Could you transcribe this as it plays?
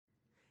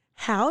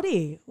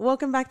Howdy.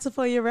 Welcome back to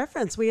For Your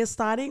Reference. We are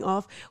starting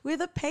off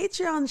with a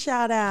Patreon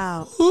shout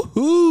out.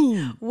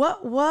 Woohoo!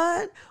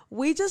 What?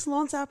 We just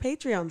launched our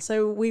Patreon.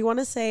 So we want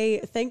to say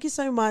thank you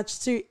so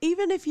much to,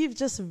 even if you've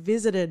just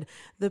visited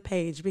the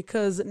page,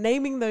 because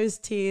naming those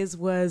tiers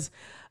was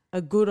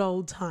a good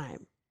old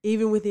time,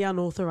 even with the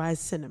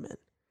unauthorized cinnamon.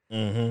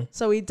 Mm-hmm.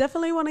 So we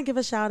definitely want to give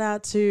a shout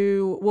out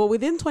to, well,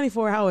 within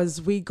 24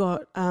 hours, we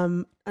got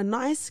a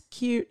nice,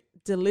 cute,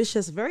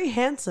 delicious, very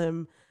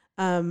handsome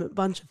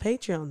bunch of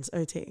Patreons,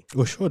 OT.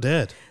 We sure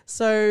did.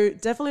 So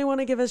definitely want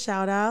to give a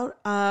shout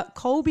out.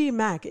 Colby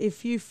Mack,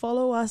 if you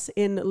follow us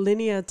in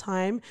linear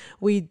time,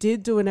 we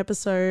did do an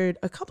episode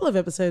a couple of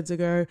episodes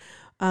ago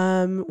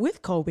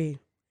with Colby.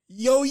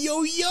 Yo,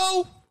 yo,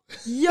 yo!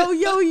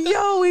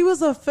 Yo, he was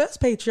the first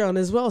Patreon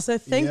as well. So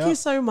thank Yep. you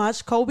so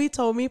much. Colby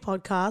Told Me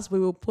podcast. We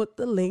will put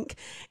the link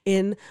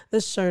in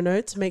the show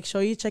notes. Make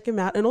sure you check him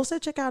out. And also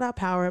check out our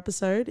Power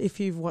episode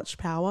if you've watched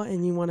Power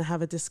and you want to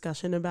have a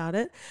discussion about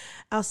it.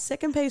 Our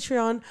second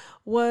Patreon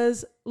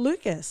was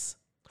Lucas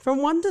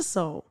from Wonder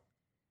Soul,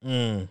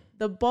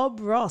 the Bob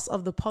Ross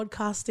of the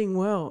podcasting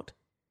world.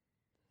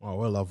 Oh,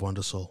 we love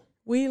Wonder Soul.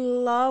 We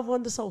love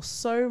Wonder Soul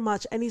so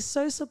much, and he's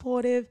so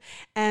supportive.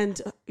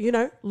 And, you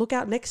know, look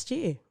out next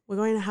year. We're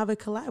going to have a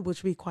collab,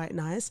 which will be quite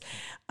nice.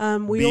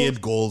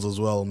 Beard goals as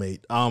well,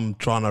 mate. I'm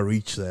trying to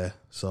reach there,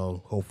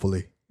 so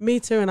hopefully.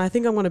 Me too, and I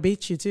think I'm going to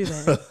beat you too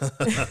there.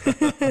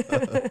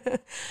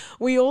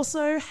 We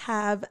also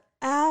have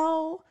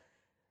our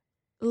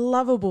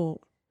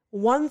lovable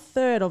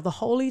 1/3 of the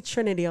Holy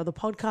Trinity of the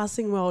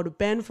podcasting world,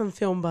 Ben from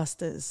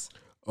Filmbusters.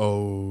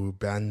 Oh,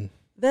 Ben.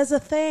 There's a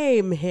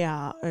theme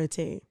here,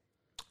 OT.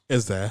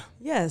 Is there?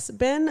 Yes,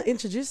 Ben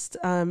introduced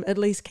at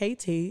least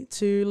KT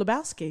to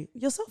Lebowski,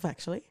 yourself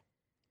actually.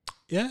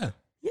 Yeah.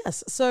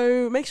 Yes,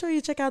 so make sure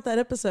you check out that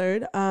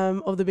episode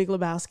of The Big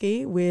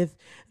Lebowski with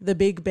the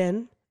Big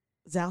Ben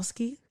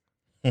Zowski.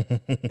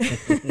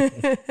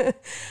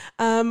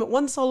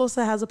 One Soul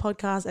also has a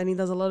podcast and he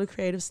does a lot of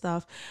creative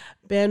stuff.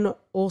 Ben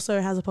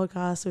also has a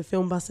podcast with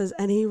Filmbusters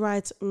and he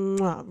writes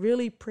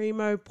really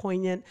primo,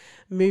 poignant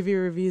movie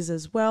reviews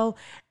as well.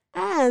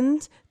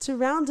 And to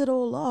round it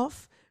all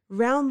off,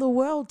 round the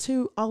world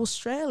to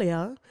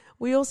Australia,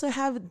 we also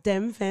have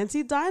Dem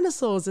Fancy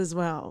Dinosaurs as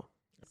well.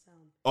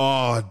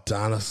 Oh,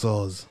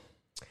 dinosaurs.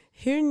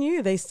 Who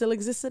knew they still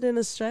existed in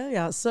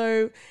Australia?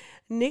 So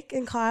Nick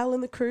and Kyle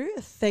and the crew,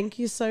 thank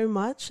you so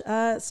much.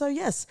 So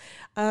yes,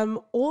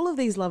 all of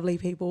these lovely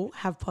people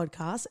have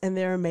podcasts and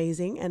they're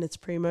amazing and it's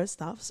primo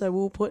stuff. So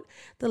we'll put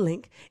the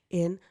link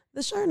in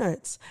the show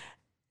notes.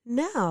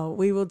 Now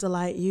we will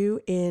delight you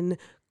in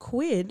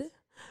Quid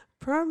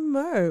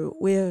Promo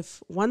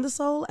with Wonder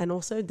Soul and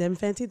also Dem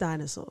Fancy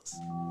Dinosaurs.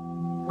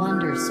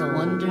 Wonder Soul.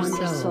 Wonder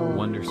Soul.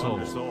 Wonder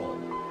Soul.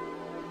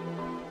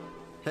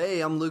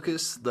 Hey, I'm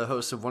Lucas, the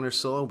host of Wonder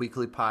Soul, a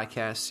weekly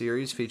podcast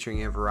series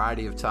featuring a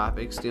variety of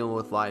topics dealing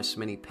with life's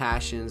many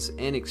passions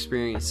and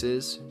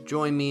experiences.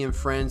 Join me and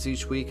friends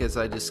each week as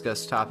I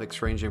discuss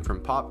topics ranging from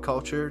pop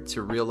culture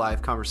to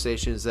real-life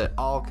conversations that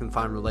all can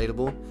find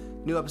relatable.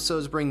 New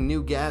episodes bring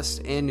new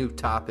guests and new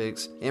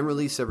topics and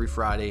release every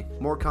Friday.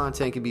 More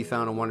content can be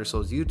found on Wonder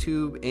Soul's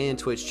YouTube and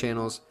Twitch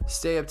channels.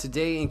 Stay up to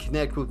date and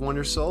connect with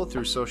Wonder Soul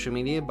through social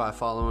media by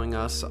following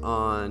us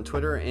on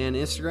Twitter and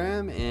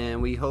Instagram.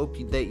 And we hope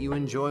that you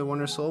enjoy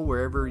Wonder Soul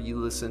wherever you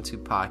listen to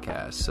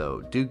podcasts.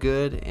 So do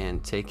good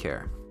and take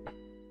care.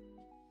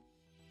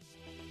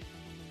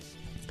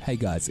 Hey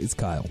guys, it's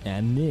Kyle.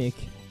 And Nick.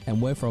 And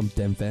we're from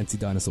Dem Fancy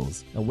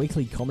Dinosaurs. A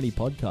weekly comedy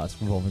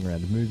podcast revolving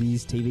around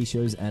movies, TV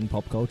shows, and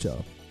pop culture.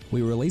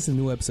 We release a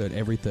new episode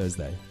every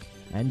Thursday.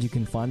 And you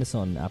can find us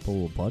on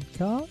Apple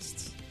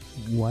Podcasts?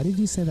 Why did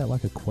you say that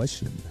like a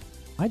question?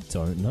 I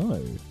don't know.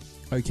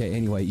 Okay,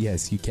 anyway,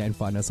 yes, you can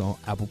find us on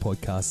Apple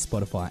Podcasts,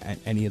 Spotify, and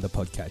any of the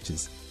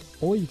podcatchers.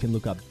 Or you can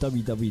look up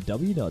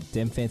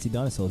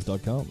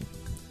www.demfancydinosaurs.com.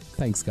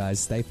 Thanks guys,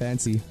 stay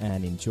fancy.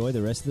 And enjoy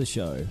the rest of the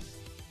show.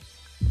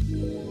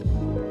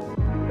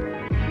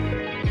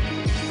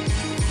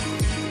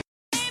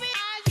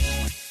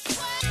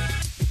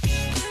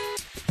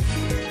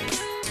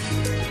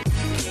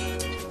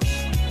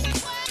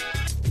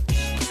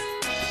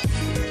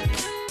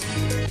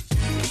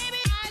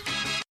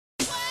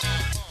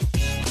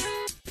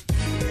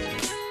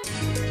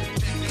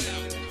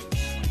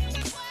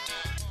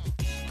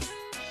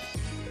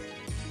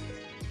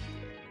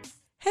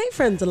 Hey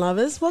friends and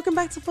lovers, welcome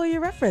back to For Your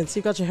Reference.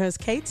 You've got your host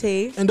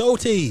KT And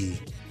OT.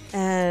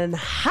 and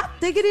hot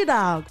diggity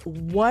dog.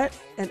 What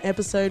an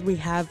episode we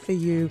have for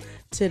you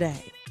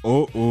today,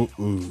 Ooh.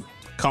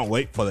 Can't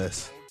wait for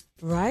this.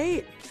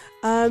 right?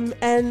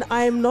 And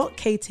I am not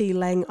KT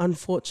Lang,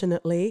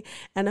 unfortunately.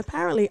 And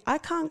apparently I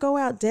can't go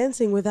out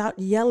dancing without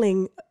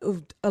yelling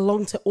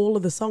along to all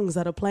of the songs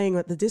that are playing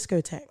at the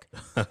discotheque.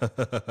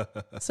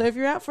 So if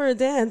you're out for a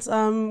dance,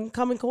 come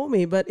and call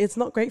me, but it's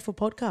not great for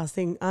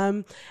podcasting.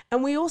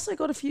 And we also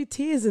got a few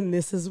tears in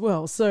this as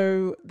well.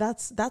 So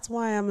that's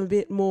why I'm a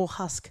bit more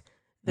husk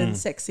than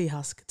sexy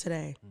husk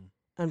today.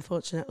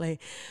 Unfortunately,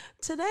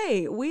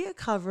 today we are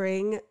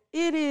covering,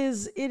 it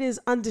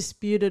is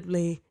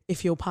undisputedly,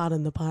 if you'll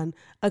pardon the pun,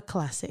 a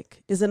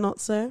classic. Is it not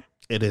so?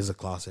 It is a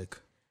classic.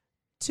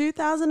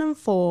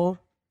 2004, $1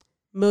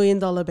 Million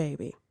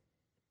Baby.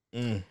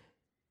 Mm.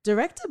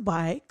 Directed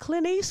by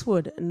Clint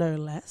Eastwood, no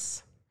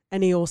less.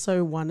 And he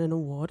also won an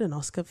award, an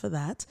Oscar for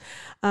that.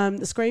 The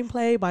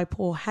screenplay by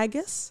Paul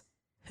Haggis.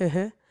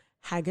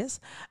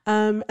 Haggis.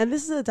 And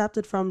this is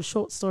adapted from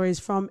short stories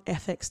from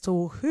FX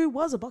Tool, who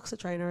was a boxer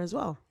trainer as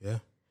well. Yeah.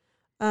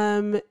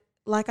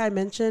 Like I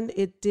mentioned,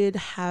 it did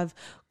have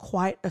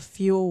quite a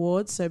few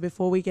awards. So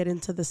before we get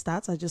into the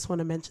stats, I just want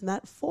to mention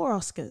that 4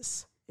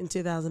 Oscars in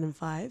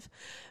 2005.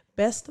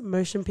 Best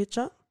Motion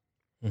Picture.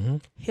 Mm-hmm.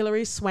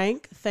 Hilary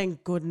Swank,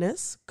 thank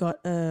goodness, got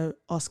an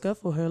Oscar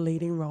for her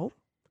leading role.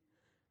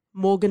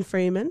 Morgan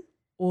Freeman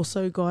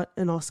also got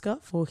an Oscar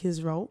for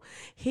his role.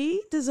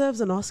 He deserves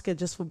an Oscar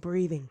just for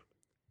breathing.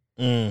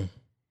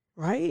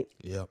 Right?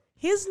 Yep.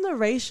 His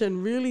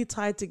narration really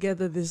tied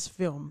together this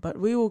film, but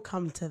we will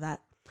come to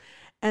that.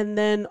 And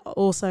then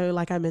also,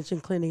 like I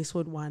mentioned, Clint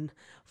Eastwood won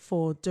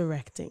for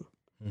directing.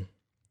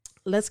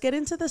 Let's get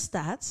into the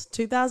stats.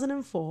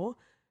 2004,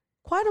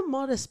 quite a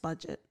modest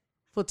budget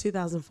for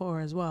 2004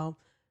 as well.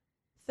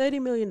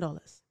 $30 million.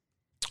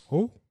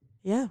 Oh.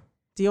 Yeah.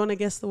 Do you want to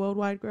guess the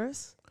worldwide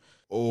gross?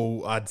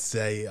 Oh, I'd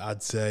say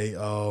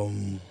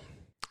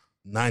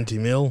 90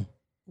 mil.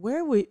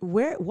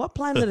 What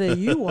planet are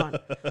you on?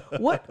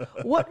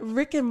 What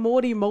Rick and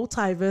Morty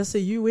multiverse are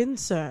you in,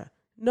 sir?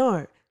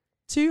 No.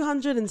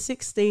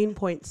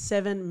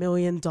 $216.7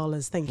 million.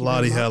 Thank you.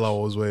 Bloody very hell, much. I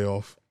was way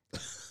off.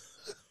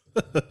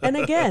 And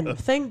again,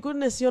 thank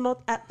goodness you're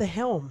not at the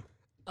helm.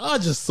 I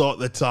just thought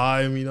the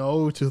time,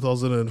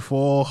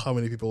 2004, how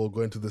many people were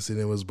going to the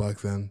cinemas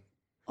back then?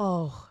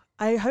 Oh,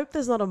 I hope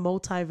there's not a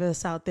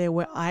multiverse out there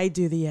where I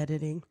do the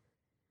editing.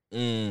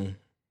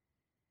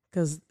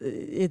 Because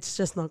it's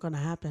just not going to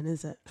happen,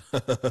 is it?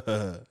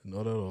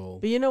 Not at all.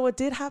 But you know what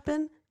did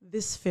happen?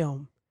 This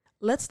film.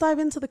 Let's dive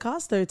into the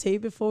cast, though, T,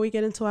 before we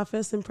get into our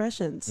first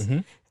impressions. Mm-hmm.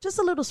 Just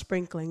a little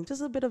sprinkling, just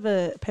a bit of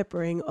a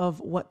peppering of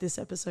what this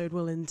episode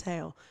will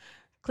entail.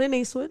 Clint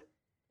Eastwood,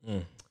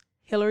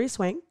 Hilary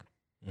Swank,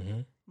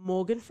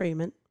 Morgan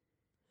Freeman.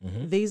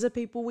 These are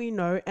people we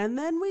know. And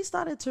then we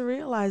started to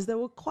realize there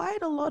were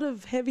quite a lot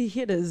of heavy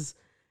hitters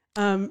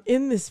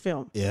in this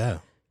film. Yeah.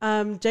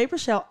 Jay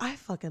Baruchel, I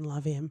fucking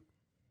love him.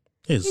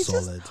 He's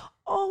solid.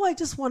 I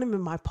just want him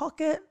in my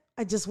pocket.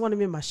 I just want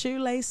him in my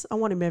shoelace. I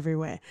want him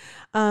everywhere.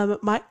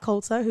 Mike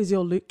Coulter, who's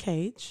your Luke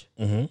Cage,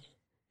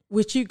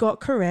 which you got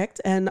correct.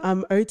 And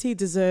OT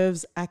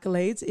deserves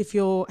accolades. If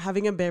you're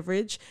having a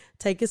beverage,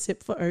 take a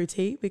sip for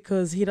OT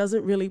because he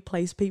doesn't really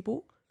place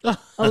people a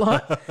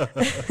lot.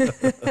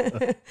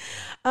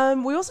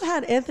 We also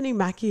had Anthony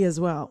Mackie as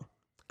well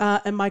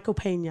and Michael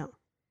Pena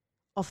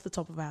off the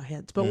top of our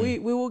heads. But we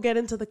will get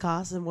into the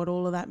cast and what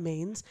all of that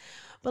means.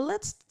 But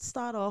let's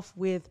start off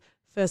with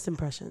first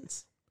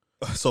impressions.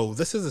 So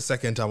this is the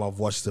second time I've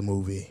watched the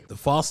movie. The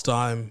first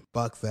time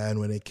back then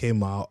when it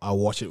came out, I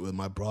watched it with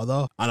my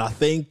brother. And I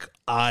think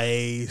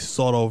I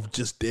sort of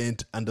just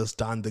didn't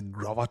understand the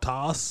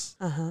gravitas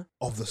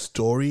of the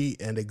story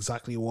and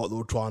exactly what they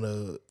were trying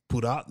to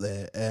put out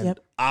there. And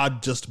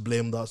I'd just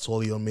blame that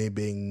solely on me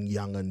being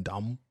young and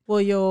dumb.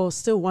 Well, you're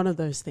still one of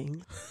those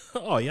things.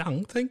 Oh,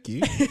 young, thank you.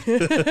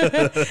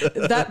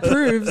 That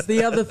proves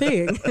the other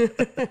thing.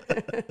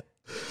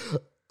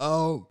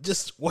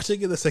 Just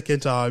watching it the second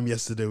time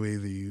yesterday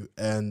with you,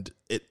 and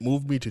it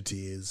moved me to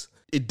tears.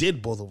 It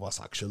did both of us,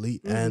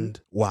 actually.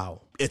 And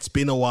wow, it's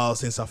been a while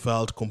since I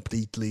felt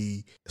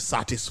completely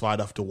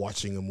satisfied after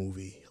watching a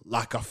movie.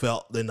 Like I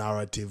felt the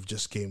narrative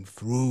just came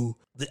through.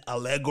 The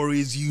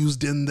allegories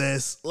used in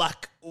this,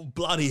 like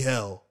bloody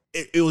hell.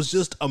 It was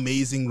just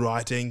amazing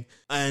writing.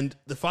 And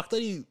the fact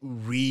that you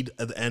read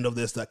at the end of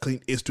this that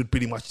Clint Eastwood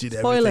pretty much did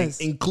everything,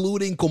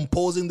 including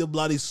composing the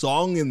bloody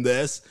song in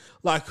this,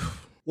 like...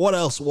 What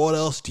else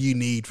do you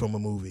need from a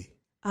movie?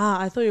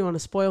 I thought you want to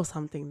spoil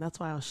something.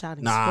 That's why I was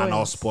shouting Nah,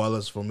 no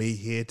spoilers for me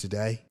here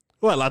today.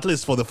 Well, at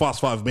least for the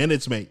first 5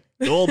 minutes, mate.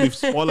 There'll be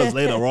spoilers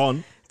later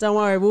on. Don't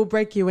worry, we'll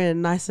break you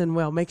in nice and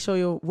well. Make sure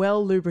you're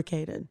well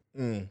lubricated.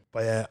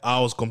 But yeah, I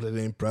was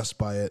completely impressed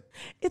by it.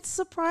 It's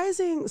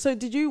surprising. So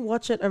did you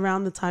watch it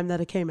around the time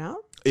that it came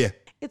out? Yeah.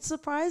 It's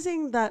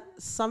surprising that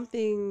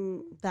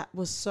something that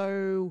was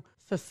so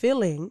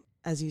fulfilling,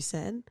 as you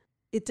said,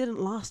 it didn't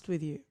last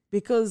with you.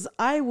 Because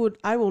I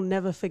will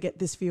never forget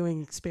this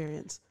viewing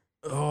experience.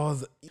 It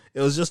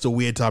was just a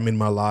weird time in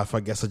my life. I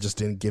guess I just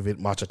didn't give it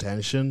much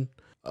attention.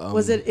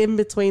 Was it in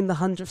between the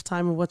 100th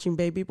time of watching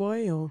Baby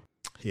Boy, or?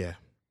 Yeah.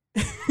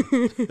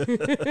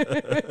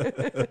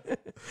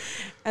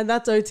 And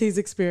that's OT's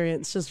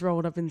experience, just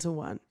rolled up into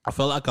one. I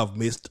felt like I've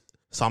missed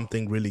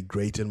something really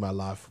great in my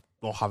life,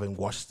 not having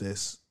watched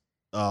this,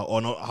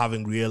 or not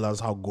having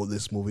realized how good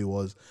this movie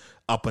was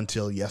up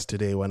until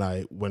yesterday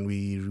when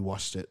we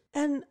rewatched it.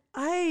 And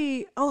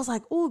I was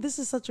like, oh, this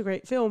is such a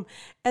great film.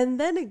 And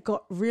then it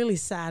got really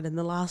sad in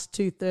the last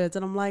 2/3.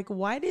 And I'm like,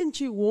 why didn't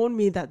you warn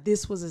me that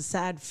this was a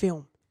sad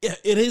film? Yeah,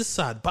 it is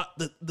sad, but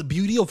the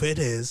beauty of it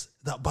is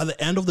that by the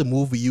end of the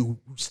movie, you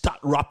start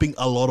wrapping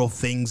a lot of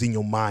things in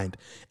your mind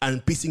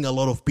and piecing a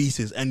lot of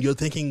pieces, and you're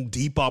thinking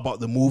deeper about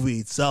the movie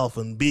itself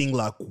and being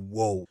like,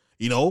 whoa.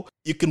 You know,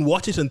 you can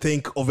watch it and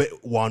think of it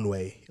one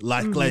way,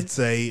 like let's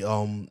say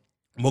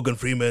Morgan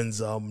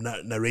Freeman's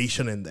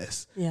narration in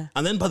this. Yeah.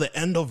 And then by the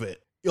end of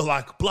it, you're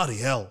like, bloody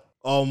hell.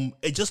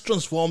 It just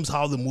transforms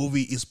how the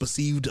movie is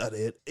perceived at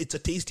it. It's a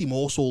tasty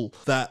morsel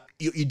that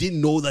you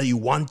didn't know that you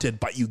wanted,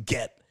 but you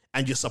get.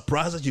 And you're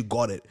surprised that you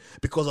got it.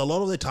 Because a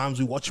lot of the times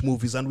we watch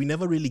movies and we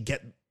never really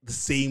get the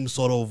same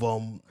sort of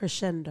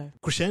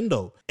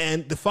crescendo.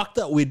 And the fact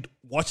that we'd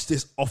watched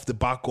this off the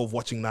back of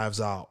watching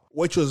Knives Out,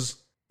 which was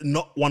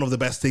not one of the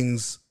best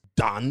things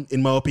done,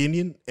 in my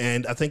opinion.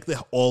 And I think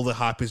that all the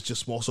hype is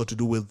just more so to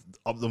do with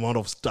the amount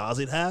of stars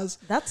it has.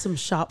 That's some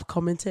sharp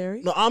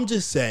commentary. No, I'm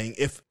just saying,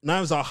 if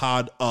Knives Out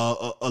had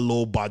a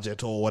low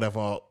budget or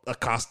whatever, a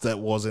cast that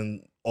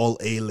wasn't all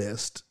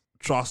A-list,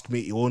 trust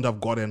me, it wouldn't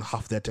have gotten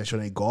half the attention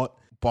it got.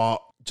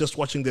 But just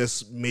watching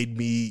this made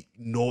me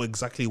know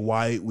exactly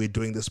why we're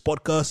doing this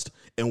podcast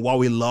and why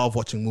we love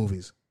watching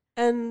movies.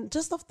 And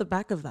just off the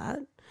back of that,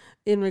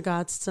 in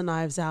regards to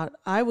Knives Out,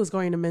 I was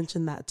going to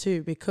mention that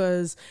too,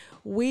 because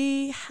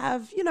we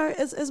have, you know,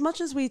 as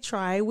much as we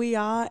try, we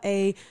are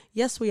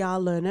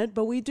learned,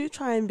 but we do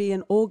try and be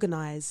an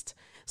organized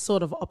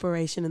sort of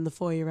operation in the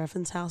For Your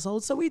Reference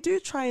household. So we do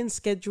try and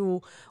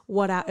schedule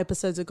what our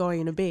episodes are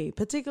going to be,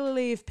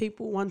 particularly if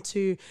people want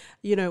to,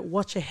 you know,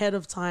 watch ahead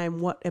of time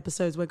what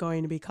episodes we're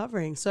going to be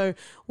covering. So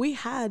we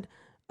had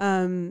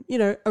you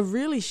know, a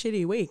really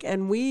shitty week.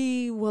 And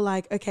we were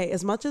like, okay,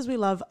 as much as we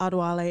love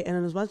Adewale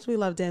and as much as we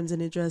love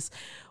Damson Idris,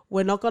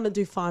 we're not going to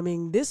do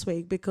farming this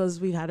week because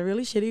we had a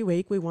really shitty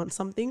week. We want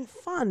something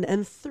fun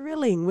and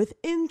thrilling with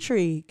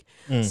intrigue.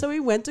 So we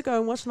went to go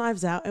and watch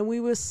Knives Out, and we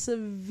were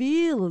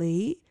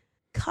severely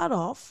cut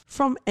off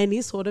from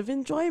any sort of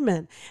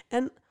enjoyment.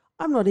 And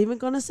I'm not even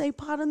going to say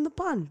pardon the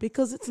pun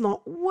because it's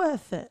not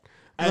worth it.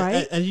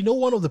 Right? And you know,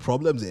 one of the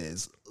problems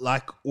is,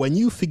 like, when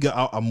you figure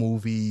out a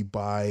movie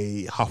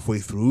by halfway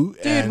through.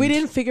 Dude, we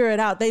didn't figure it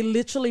out. They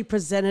literally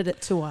presented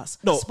it to us.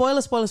 No.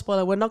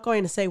 Spoiler. We're not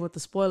going to say what the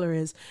spoiler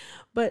is.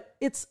 But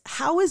it's,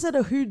 how is it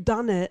a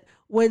whodunit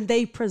when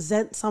they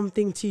present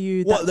something to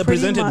you? Well, they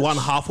presented one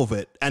half of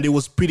it, and it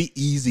was pretty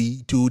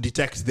easy to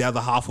detect the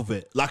other half of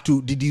it. Like,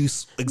 to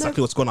deduce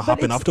exactly what's going to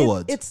happen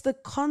afterwards. It's the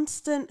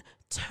constant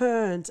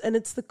turns and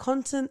it's the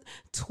constant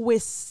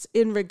twists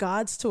in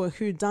regards to a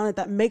whodunit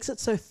that makes it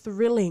so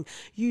thrilling.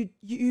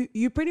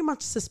 You pretty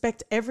much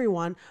suspect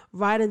everyone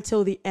right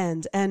until the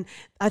end, and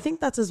I think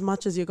that's as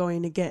much as you're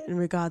going to get in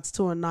regards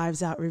to a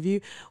Knives Out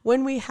review.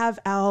 When we have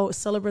our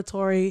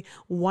celebratory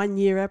 1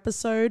 year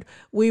episode,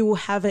 we will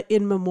have it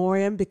in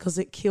memoriam because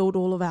it killed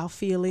all of our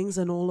feelings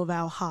and all of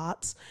our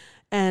hearts,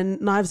 and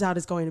Knives Out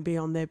is going to be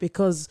on there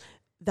because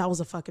that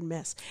was a fucking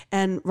mess,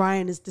 and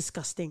Ryan is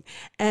disgusting,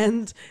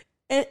 and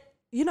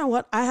you know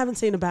what? I haven't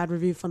seen a bad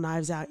review for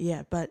Knives Out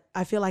yet, but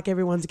I feel like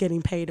everyone's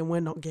getting paid and we're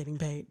not getting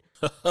paid.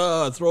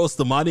 Throw us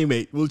the money,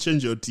 mate. We'll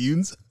change your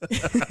tunes.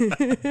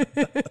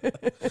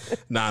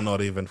 Nah,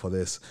 not even for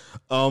this.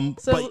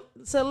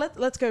 So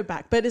let's go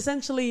back. But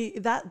essentially,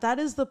 that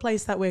is the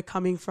place that we're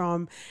coming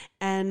from.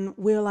 And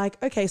we're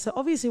like, okay, so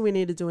obviously we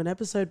need to do an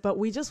episode, but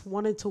we just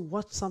wanted to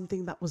watch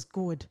something that was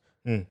good.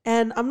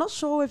 And I'm not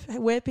sure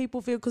where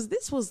people feel, because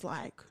this was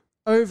like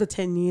over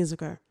 10 years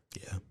ago.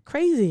 Yeah.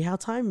 Crazy how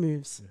time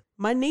moves.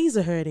 My knees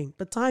are hurting,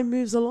 but time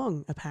moves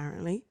along,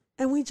 apparently.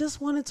 And we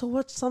just wanted to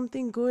watch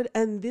something good.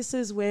 And this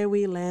is where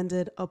we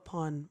landed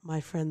upon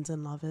My Friends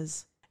and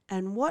Lovers.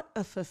 And what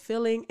a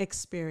fulfilling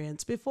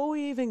experience. Before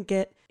we even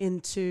get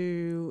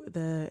into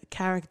the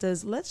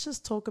characters, let's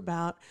just talk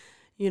about,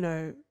 you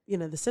know,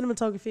 the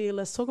cinematography.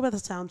 Let's talk about the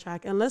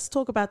soundtrack, and let's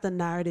talk about the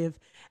narrative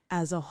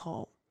as a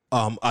whole.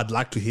 I'd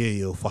like to hear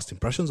your first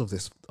impressions of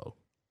this, though.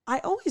 I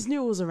always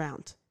knew it was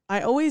around.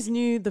 I always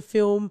knew the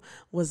film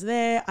was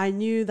there. I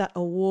knew that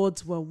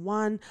awards were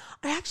won.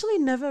 I actually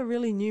never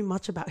really knew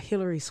much about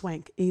Hilary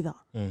Swank either.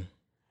 And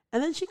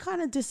then she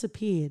kind of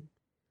disappeared.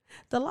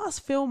 The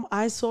last film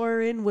I saw her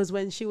in was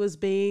when she was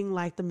being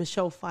like the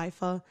Michelle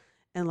Pfeiffer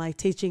and like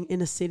teaching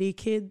inner city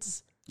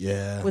kids.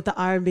 Yeah. With the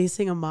R&B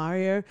singer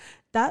Mario.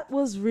 That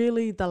was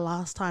really the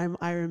last time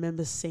I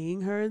remember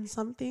seeing her in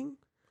something.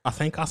 I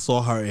think I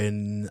saw her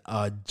in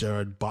a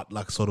Gerard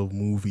Butler sort of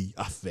movie,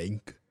 I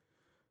think.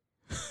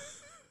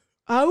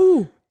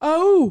 Oh.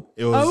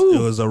 It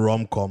was a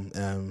rom-com,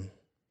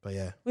 but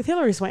yeah. With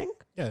Hilary Swank?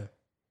 Yeah.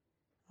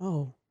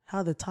 Oh,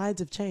 how the tides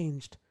have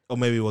changed. Or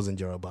maybe it wasn't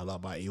Gerard Butler,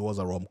 but it was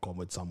a rom-com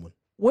with someone.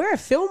 We're a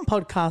film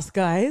podcast,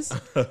 guys.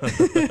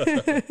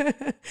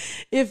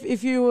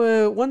 If you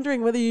were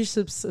wondering whether you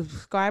should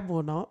subscribe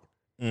or not,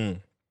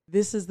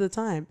 this is the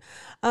time.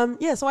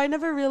 So I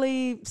never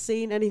really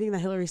seen anything that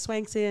Hilary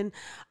Swank's in.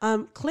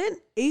 Clint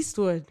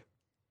Eastwood.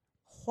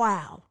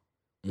 Wow.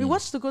 We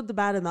watched The Good, the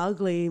Bad and the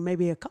Ugly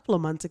maybe a couple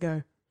of months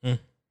ago.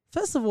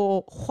 First of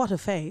all, what a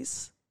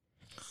face.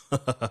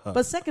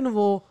 But second of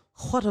all,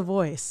 what a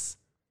voice.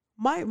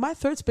 My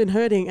throat's been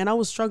hurting and I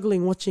was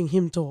struggling watching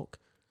him talk.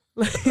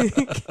 Like,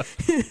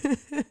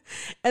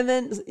 and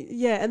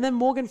then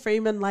Morgan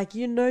Freeman, like,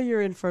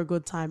 you're in for a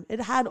good time. It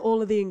had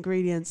all of the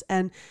ingredients.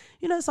 And,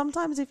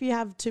 sometimes if you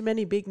have too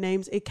many big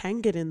names, it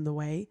can get in the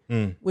way,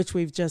 which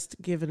we've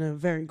just given a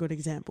very good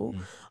example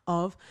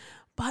of.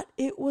 But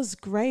it was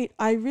great.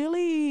 I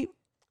really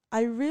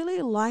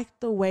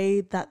liked the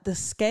way that the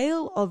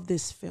scale of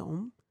this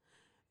film,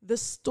 the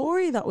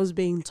story that was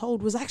being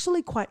told was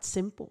actually quite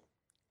simple.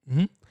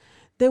 Mm-hmm.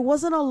 There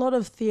wasn't a lot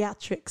of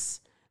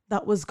theatrics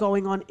that was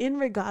going on in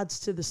regards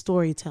to the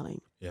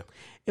storytelling. Yeah.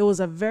 It was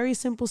a very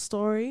simple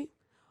story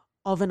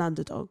of an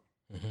underdog,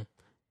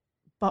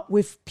 but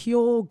with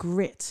pure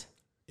grit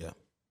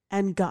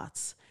and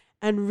guts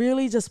and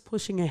really just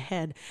pushing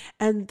ahead.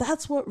 And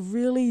that's what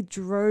really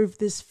drove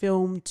this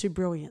film to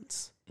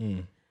brilliance.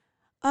 In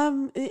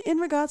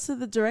regards to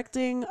the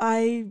directing,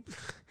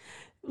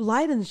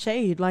 light and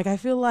shade. Like, I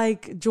feel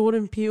like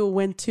Jordan Peele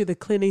went to the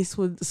Clint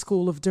Eastwood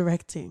School of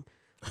Directing.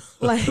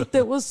 Like,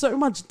 there was so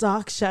much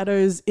dark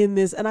shadows in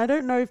this, and I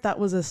don't know if that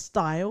was a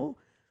style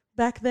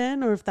back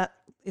then or if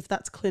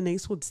that's Clint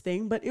Eastwood's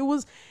thing, but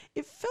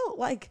it felt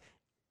like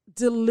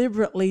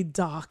deliberately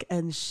dark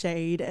and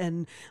shade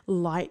and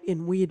light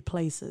in weird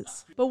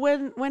places. But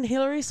when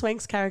Hilary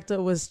Swank's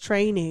character was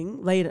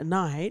training late at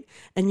night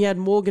and you had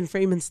Morgan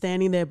Freeman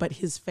standing there but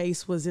his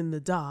face was in the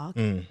dark,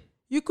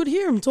 you could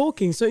hear him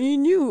talking, so you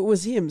knew it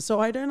was him. So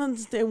I don't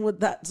understand what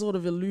that sort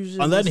of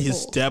illusion And then was he for.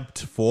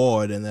 stepped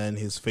forward, and then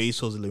his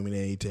face was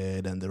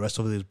illuminated, and the rest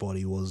of his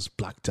body was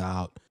blacked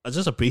out. I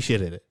just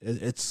appreciated it.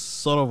 It's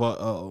sort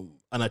of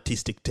an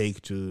artistic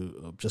take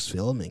to just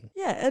filming.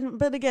 Yeah,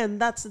 but again,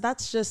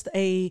 that's just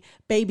a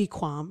baby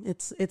qualm.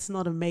 It's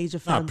not a major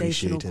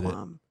foundational appreciated it.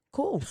 qualm.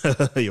 Cool.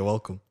 You're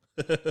welcome.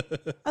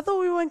 I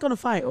thought we weren't gonna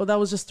fight, or that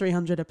was just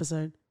 300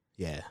 episode.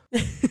 Yeah.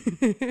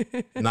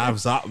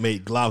 Knives out,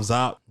 mate. Gloves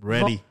out.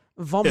 Ready.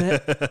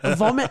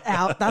 Vomit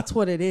out. That's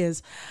what it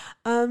is.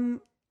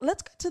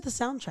 Let's go to the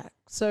soundtrack.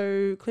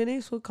 So Clint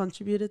Eastwood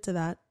contributed to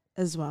that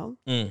as well.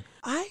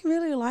 I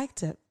really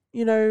liked it.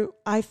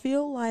 I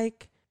feel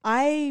like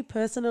I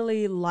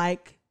personally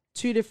like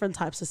two different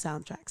types of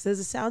soundtracks.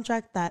 There's a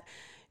soundtrack that,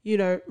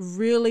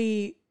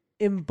 really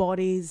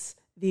embodies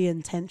the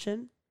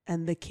intention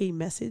and the key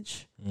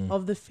message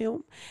of the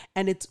film,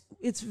 and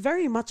it's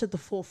very much at the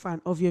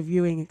forefront of your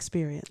viewing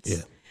experience.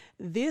 Yeah.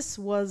 This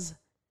was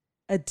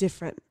a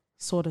different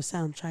sort of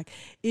soundtrack.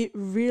 It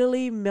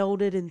really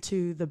melded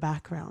into the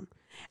background,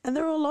 and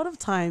there were a lot of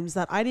times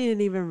that I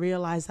didn't even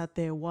realize that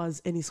there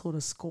was any sort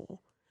of score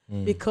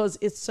because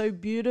it's so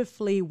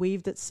beautifully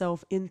weaved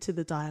itself into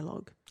the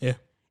dialogue,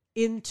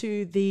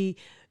 into the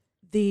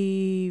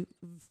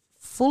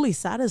fully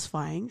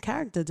satisfying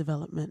character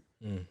development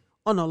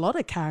on a lot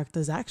of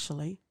characters,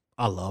 actually.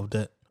 I loved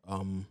it.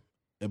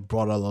 It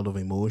brought a lot of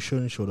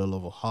emotion, showed a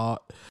lot of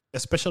heart,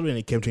 especially when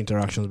it came to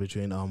interactions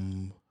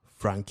between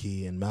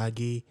Frankie and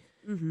Maggie.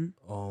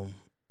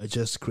 It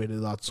just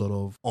created that sort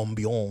of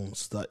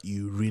ambiance that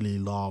you really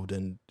loved,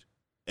 and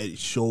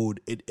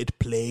it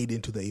played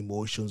into the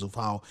emotions of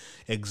how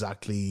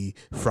exactly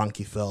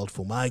Frankie felt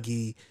for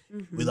Maggie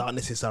without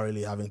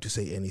necessarily having to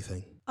say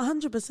anything.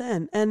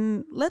 100%.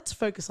 And let's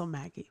focus on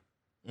Maggie.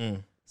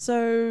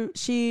 So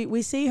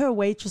we see her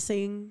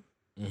waitressing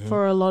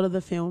for a lot of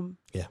the film.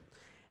 Yeah.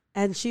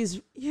 And she's,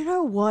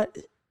 what?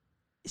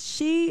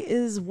 She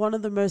is one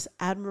of the most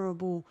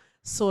admirable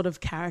sort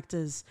of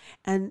characters.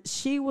 And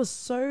she was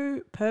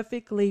so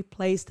perfectly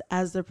placed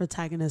as the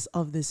protagonist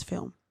of this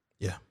film.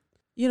 Yeah.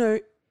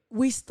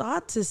 We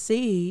start to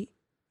see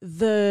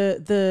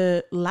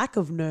the lack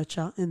of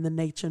nurture in the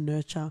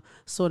nature-nurture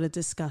sort of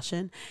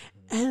discussion.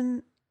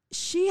 And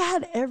she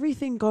had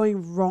everything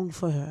going wrong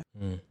for her.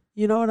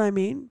 You know what I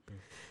mean?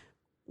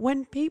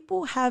 When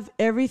people have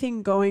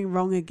everything going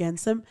wrong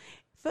against them,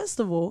 first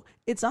of all,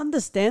 it's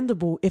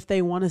understandable if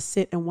they want to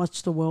sit and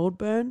watch the world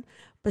burn,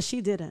 but she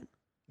didn't.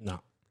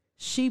 No.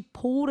 She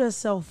pulled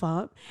herself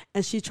up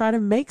and she tried to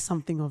make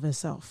something of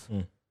herself.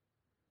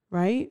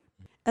 Right?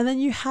 And then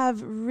you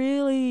have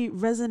really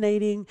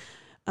resonating,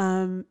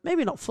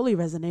 maybe not fully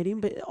resonating,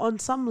 but on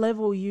some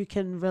level you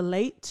can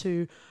relate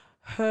to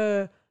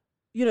her,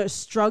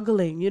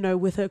 struggling,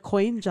 with her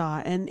coin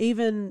jar and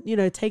even,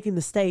 taking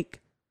the steak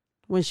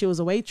when she was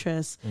a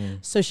waitress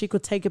so she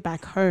could take it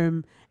back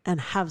home and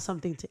have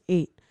something to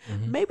eat.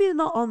 Maybe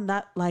not on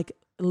that like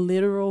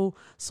literal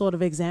sort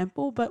of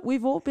example, but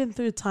we've all been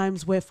through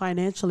times where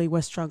financially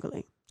we're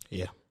struggling.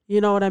 Yeah.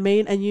 You know what I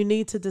mean? And you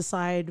need to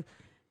decide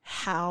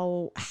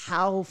how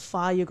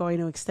far you're going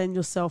to extend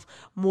yourself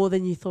more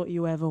than you thought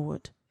you ever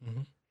would.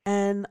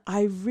 And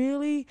I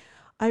really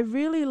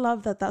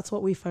love that that's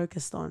what we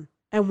focused on.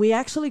 And we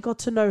actually got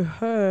to know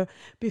her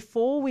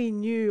before we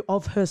knew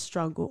of her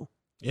struggle.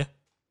 Yeah.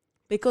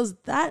 Because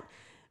that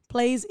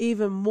plays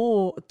even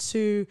more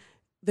to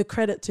the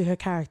credit to her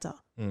character.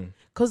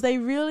 Because they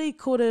really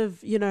could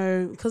have,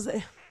 because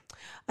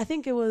I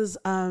think it was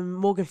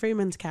Morgan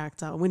Freeman's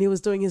character, when he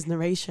was doing his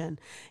narration,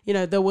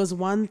 there was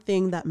one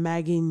thing that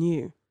Maggie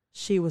knew.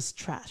 She was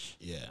trash.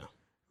 Yeah.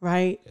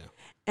 Right? Yeah.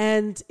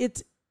 And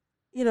it's,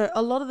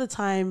 a lot of the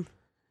time,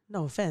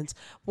 no offense,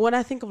 but when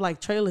I think of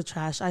like trailer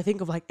trash, I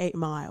think of like 8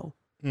 Mile,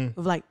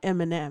 of like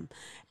Eminem.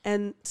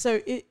 And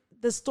so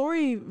the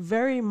story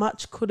very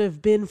much could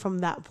have been from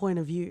that point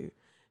of view,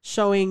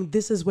 showing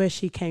this is where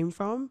she came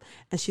from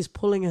and she's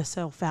pulling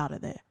herself out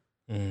of there,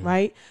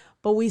 right?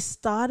 But we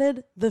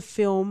started the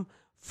film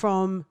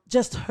from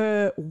just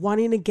her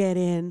wanting to get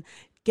in,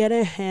 get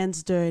her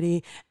hands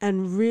dirty,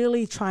 and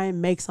really try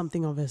and make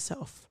something of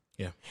herself.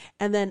 Yeah.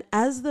 And then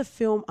as the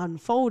film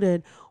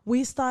unfolded,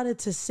 we started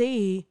to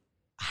see,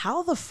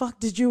 how the fuck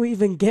did you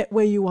even get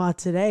where you are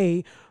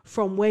today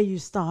from where you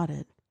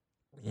started,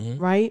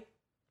 right?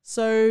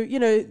 So, you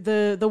know,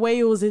 the way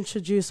it was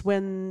introduced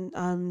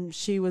when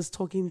she was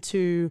talking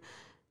to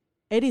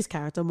Eddie's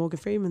character, Morgan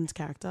Freeman's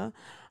character,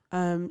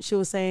 she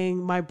was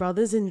saying, my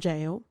brother's in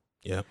jail.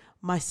 Yeah.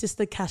 My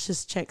sister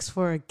cashes checks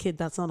for a kid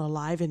that's not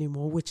alive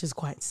anymore, which is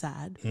quite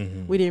sad.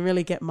 We didn't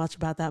really get much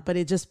about that, but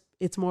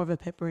it's more of a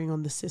peppering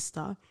on the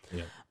sister.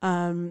 Yeah.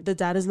 The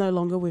dad is no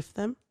longer with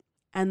them,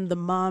 and the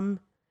mum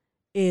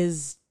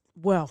is,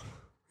 well,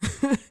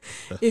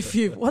 if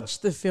you watch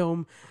the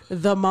film,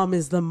 the mum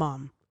is the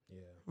mum.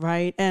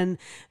 Right. And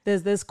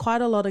there's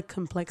quite a lot of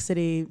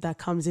complexity that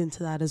comes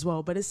into that as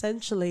well. But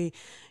essentially,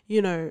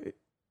 you know,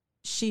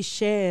 she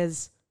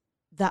shares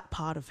that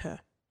part of her,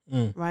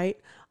 right?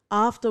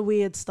 After we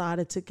had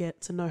started to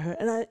get to know her.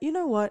 And you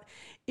know what?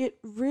 It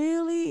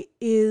really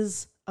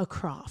is a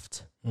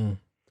craft.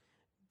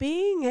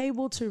 Being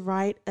able to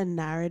write a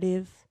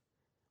narrative,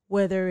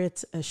 whether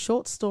it's a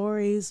short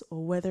stories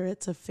or whether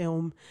it's a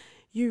film,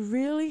 you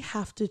really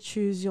have to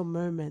choose your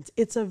moments.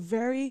 It's a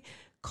very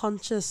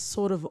conscious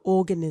sort of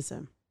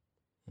organism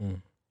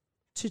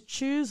to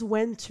choose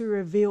when to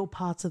reveal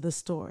parts of the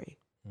story,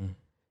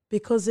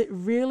 because it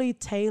really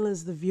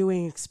tailors the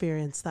viewing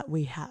experience that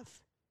we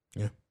have.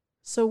 Yeah.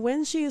 So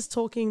when she is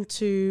talking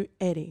to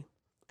Eddie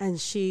and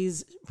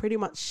she's pretty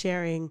much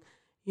sharing,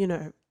 you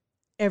know,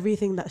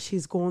 everything that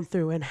she's gone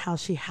through and how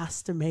she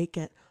has to make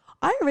it,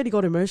 I already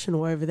got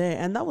emotional over there,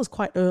 and that was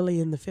quite early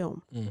in the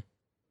film.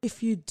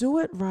 If you do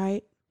it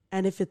right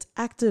and if it's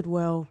acted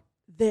well,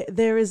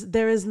 there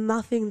is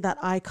nothing that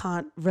I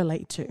can't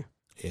relate to.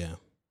 Yeah.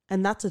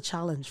 And that's a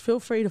challenge. Feel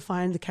free to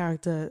find the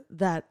character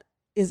that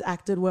is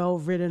acted well,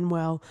 written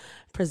well,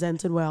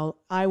 presented well.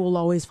 I will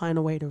always find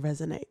a way to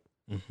resonate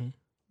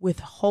with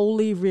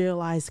wholly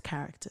realized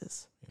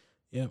characters.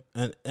 Yeah.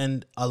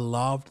 And I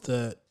loved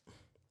that,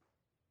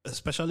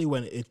 especially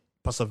when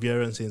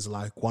perseverance is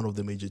like one of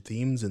the major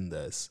themes in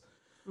this.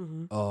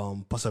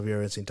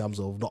 Perseverance in terms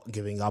of not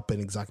giving up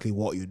in exactly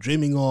what you're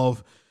dreaming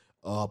of.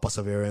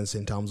 Perseverance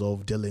in terms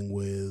of dealing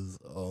with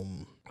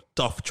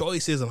tough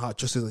choices and hard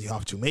choices that you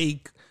have to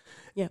make.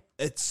 Yeah.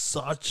 It's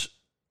such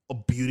a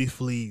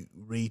beautifully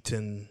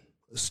written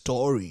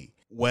story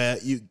where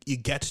you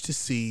get to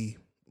see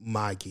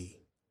Maggie,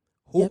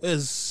 who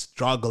is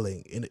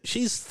struggling.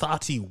 She's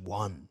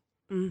 31.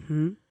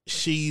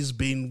 She's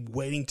been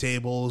waiting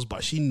tables,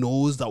 but she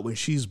knows that when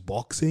she's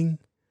boxing,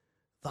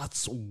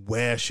 that's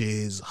where she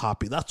is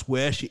happy. That's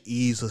where she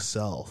is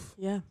herself.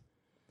 Yeah.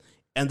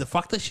 And the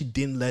fact that she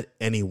didn't let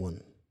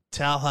anyone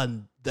tell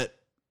her that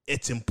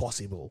it's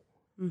impossible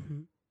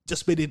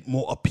just made it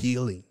more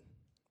appealing,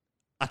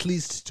 at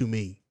least to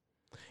me,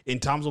 in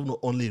terms of not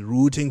only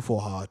rooting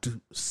for her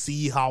to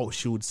see how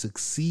she would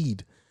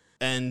succeed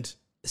and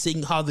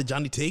seeing how the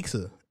journey takes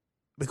her.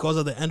 Because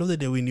at the end of the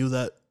day, we knew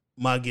that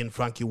Maggie and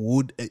Frankie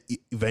would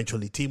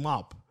eventually team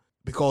up,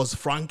 because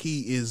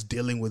Frankie is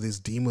dealing with his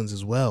demons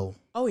as well.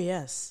 Oh,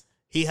 yes.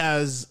 He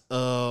has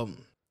a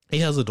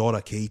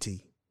daughter,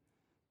 Katie.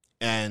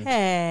 And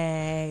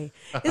hey,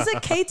 is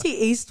it Katie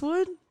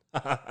Eastwood?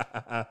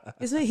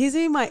 Is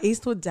he my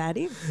Eastwood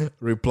daddy?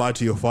 Reply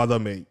to your father,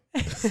 mate.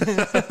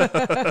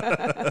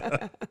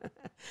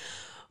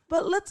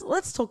 But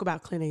let's talk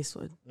about Clint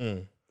Eastwood.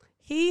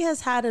 He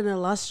has had an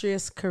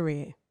illustrious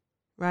career,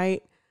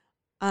 right?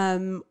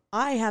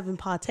 I haven't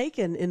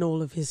partaken in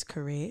all of his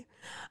career,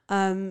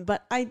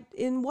 but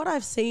in what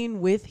I've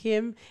seen with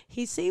him,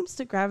 he seems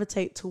to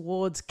gravitate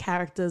towards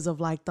characters of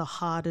like the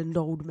hardened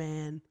old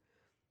man.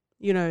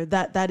 You know,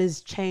 that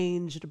is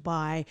changed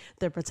by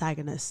the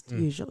protagonist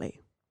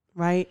usually,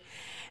 right?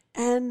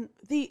 And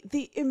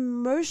the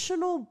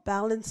emotional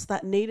balance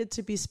that needed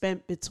to be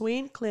spent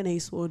between Clint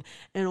Eastwood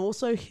and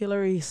also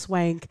Hilary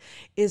Swank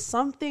is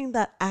something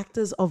that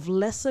actors of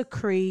lesser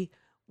Cree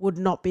would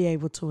not be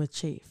able to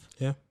achieve.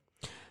 Yeah.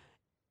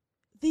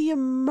 The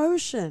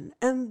emotion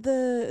and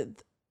the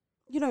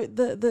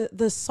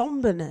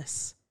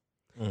somberness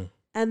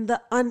and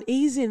the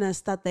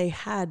uneasiness that they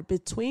had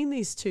between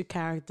these two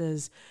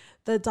characters,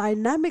 the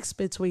dynamics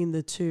between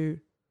the two,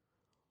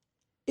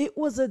 it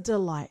was a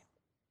delight.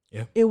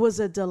 Yeah. It was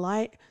a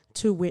delight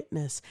to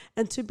witness,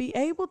 and to be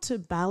able to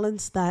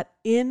balance that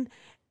in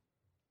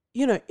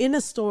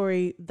a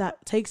story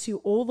that takes you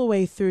all the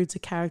way through to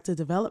character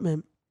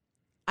development.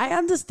 I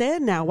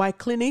understand now why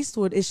Clint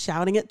Eastwood is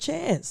shouting at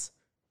chairs.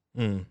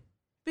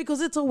 Because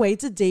it's a way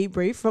to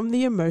debrief from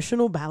the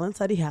emotional balance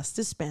that he has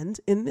to spend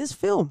in this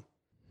film.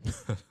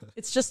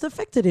 It's just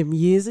affected him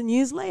years and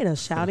years later,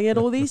 shouting at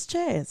all these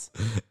chairs.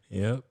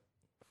 Yep.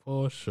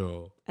 For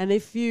sure. And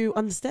if you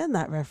understand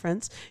that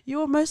reference,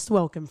 you are most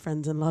welcome,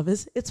 friends and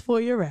lovers. It's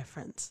for your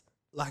reference.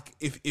 Like,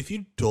 if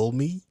you told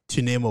me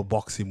to name a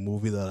boxing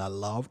movie that I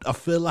loved, I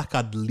feel like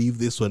I'd leave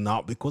this one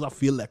out because I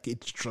feel like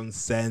it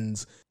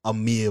transcends a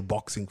mere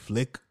boxing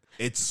flick.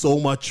 It's so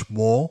much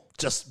more,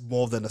 just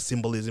more than a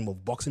symbolism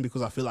of boxing,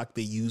 because I feel like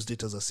they used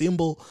it as a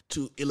symbol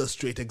to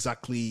illustrate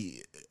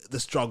exactly the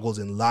struggles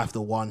in life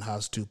that one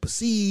has to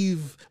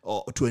perceive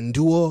or to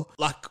endure.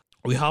 Like,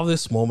 we have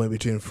this moment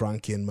between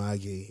Frankie and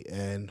Maggie,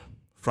 and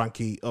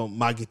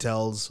Maggie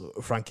tells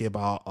Frankie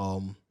about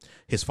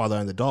his father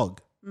and the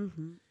dog.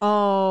 Mm-hmm.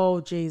 Oh,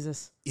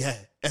 Jesus. Yeah,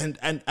 and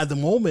at the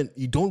moment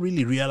you don't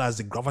really realize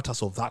the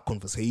gravitas of that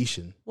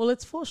conversation. Well,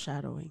 it's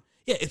foreshadowing.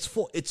 Yeah, it's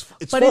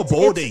But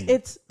foreboding.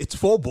 It's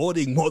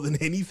foreboding more than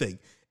anything,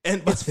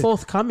 and it's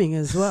forthcoming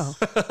as well.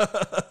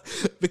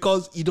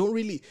 because you don't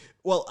really.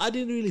 Well, I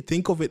didn't really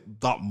think of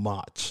it that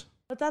much.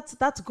 But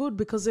that's good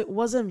because it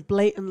wasn't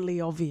blatantly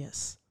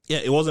obvious. Yeah,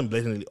 it wasn't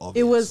blatantly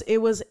obvious. It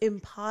was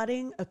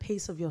imparting a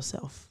piece of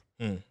yourself,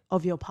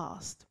 of your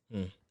past.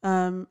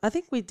 I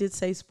think we did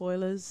say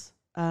spoilers.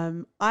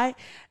 Sometimes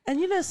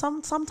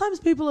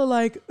people are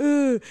like,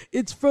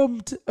 it's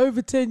from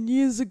over 10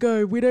 years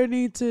ago. We don't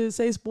need to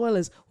say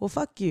spoilers. Well,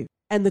 fuck you.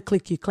 And the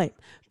click you claim.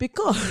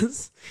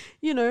 Because,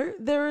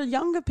 there are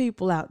younger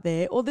people out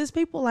there, or there's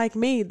people like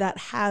me that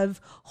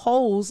have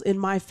holes in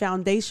my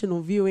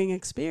foundational viewing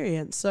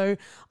experience. So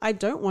I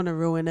don't want to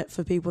ruin it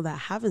for people that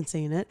haven't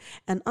seen it.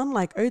 And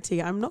unlike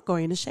OT, I'm not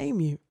going to shame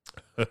you.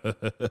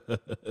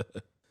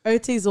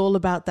 OT's all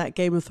about that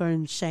Game of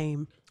Thrones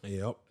shame.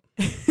 Yep.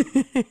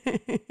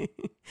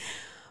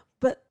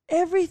 But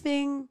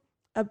everything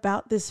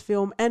about this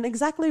film, and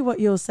exactly what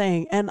you're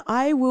saying, and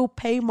I will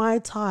pay my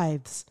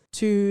tithes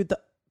to the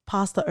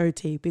Pastor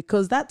OT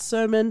because that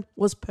sermon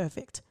was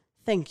perfect.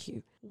 Thank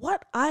you.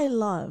 What I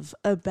love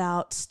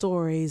about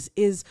stories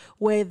is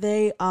where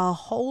they are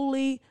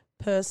wholly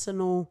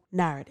personal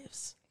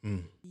narratives.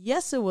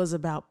 Yes, it was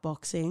about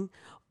boxing,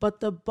 but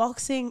the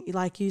boxing,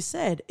 like you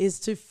said, is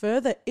to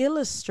further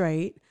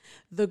illustrate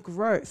the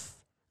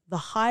growth, the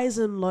highs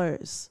and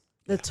lows,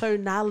 the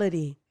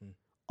tonality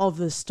of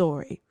the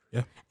story.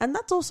 Yeah. And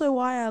that's also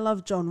why I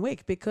love John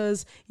Wick,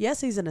 because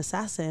yes, he's an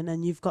assassin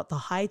and you've got the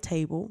high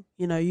table,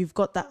 you've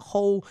got that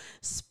whole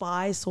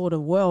spy sort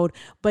of world,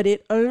 but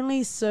it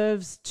only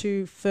serves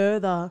to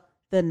further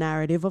the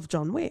narrative of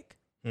John Wick.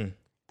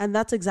 And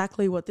that's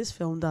exactly what this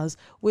film does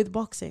with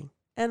boxing.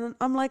 And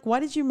I'm like, why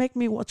did you make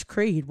me watch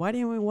Creed? Why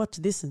didn't we watch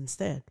this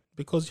instead?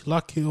 Because you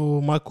like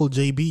your Michael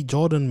J.B.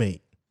 Jordan,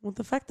 mate. Well,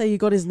 the fact that you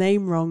got his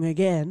name wrong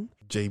again.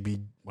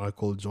 J.B.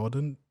 Michael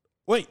Jordan?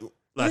 Wait,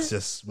 let's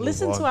just move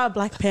listen on. to our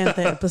Black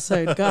Panther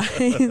episode,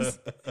 guys.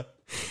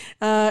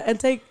 And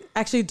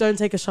don't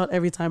take a shot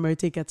every time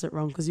OT gets it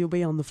wrong because you'll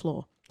be on the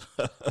floor.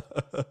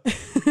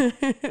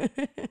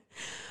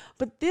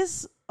 But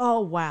this,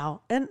 oh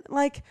wow. And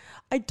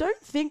I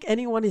don't think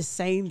anyone is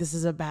saying this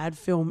is a bad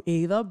film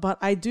either, but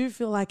I do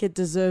feel like it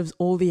deserves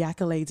all the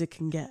accolades it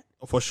can get.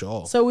 For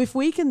sure. So if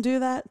we can do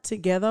that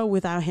together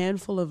with our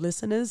handful of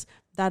listeners,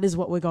 that is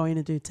what we're going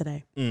to do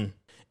today.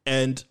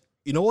 And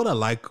you know what I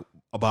like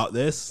about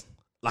this?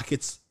 Like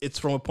it's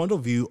from a point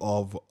of view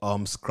of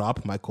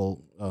Scrap,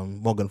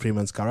 Morgan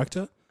Freeman's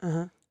character.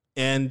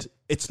 And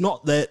it's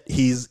not that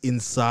he's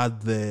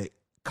inside the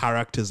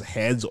characters'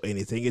 heads or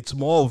anything. It's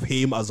more of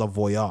him as a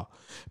voyeur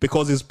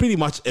because he's pretty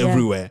much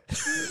everywhere.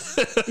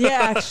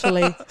 Yeah,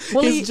 actually.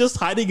 Well, he's just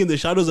hiding in the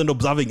shadows and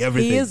observing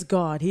everything. He is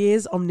God. He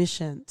is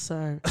omniscient.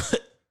 So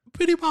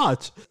pretty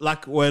much.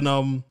 Like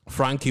when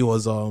Frankie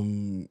was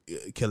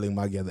killing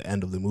Maggie at the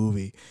end of the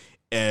movie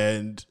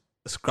and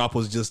Scrap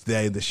was just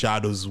there in the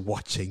shadows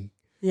watching.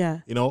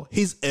 Yeah.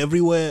 He's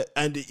everywhere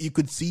and you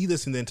could see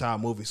this in the entire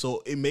movie.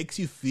 So it makes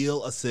you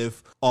feel as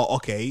if,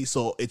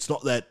 so it's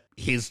not that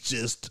he's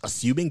just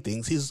assuming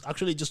things. He's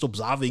actually just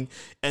observing,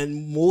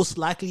 and most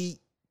likely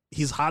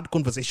he's had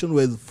conversation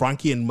with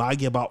Frankie and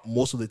Maggie about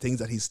most of the things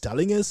that he's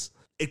telling us.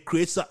 It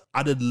creates that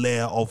added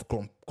layer of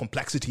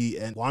complexity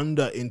and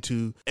wonder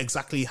into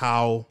exactly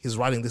how he's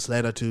writing this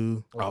letter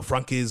to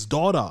Frankie's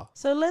daughter.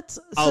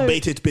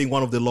 Albeit it being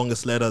one of the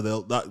longest letters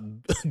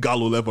that girl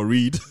will ever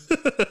read.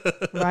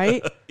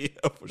 Right? Yeah,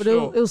 but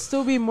it'll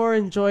still be more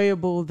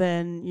enjoyable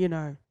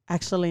than,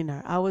 actually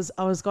no. I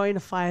was going to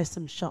fire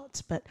some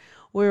shots, but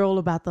we're all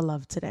about the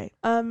love today.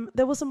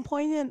 There were some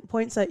poignant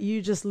points that you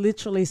just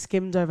literally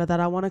skimmed over that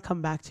I want to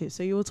come back to.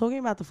 So you were talking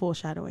about the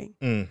foreshadowing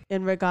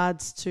in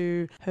regards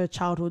to her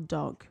childhood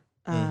dog,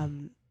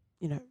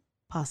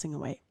 passing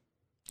away.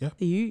 Yeah.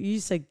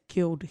 You said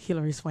killed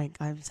Hilary Swank.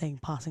 I'm saying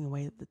passing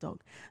away of the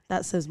dog.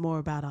 That says more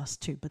about us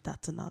too, but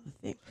that's another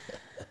thing.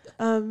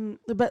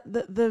 But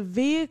the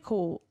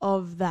vehicle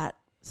of that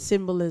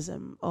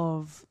symbolism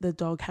of the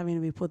dog having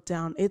to be put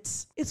down,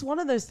 it's one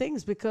of those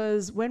things,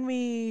 because when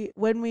we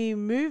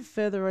move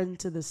further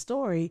into the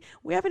story,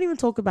 we haven't even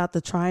talked about the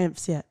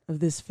triumphs yet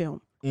of this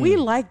film. We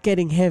like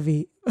getting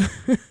heavy.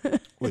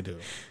 We do.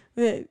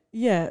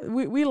 Yeah,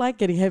 we like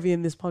getting heavy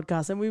in this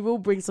podcast, and we will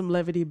bring some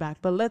levity back,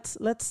 but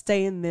let's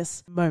stay in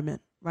this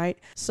moment. right?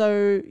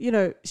 So, you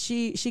know,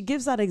 she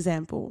gives that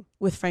example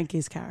with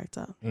Frankie's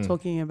character,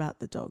 talking about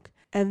the dog.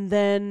 And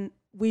then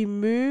we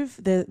move,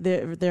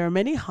 there are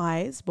many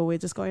highs, but we're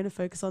just going to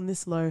focus on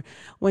this low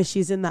when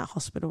she's in that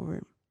hospital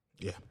room.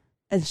 Yeah.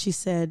 And she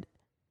said,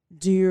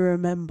 do you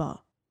remember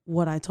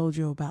what I told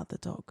you about the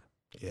dog?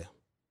 Yeah.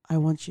 I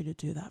want you to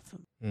do that for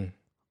me. Mm.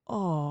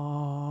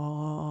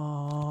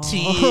 Oh,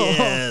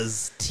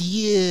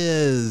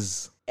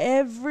 Tears.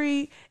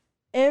 Every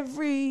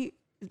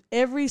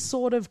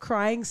sort of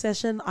crying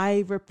session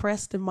I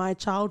repressed in my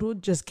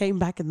childhood just came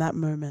back in that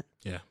moment.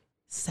 Yeah.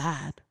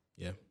 Sad.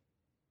 Yeah.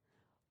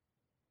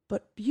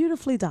 But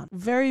beautifully done.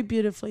 Very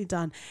beautifully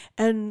done.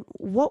 And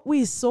what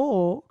we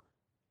saw,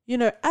 you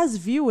know, as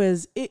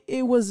viewers,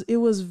 it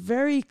was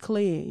very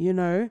clear, you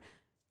know,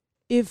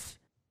 if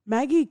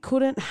Maggie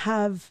couldn't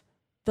have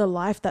the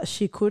life that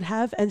she could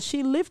have, and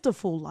she lived a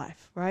full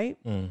life, right?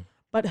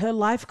 But her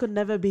life could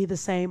never be the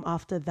same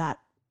after that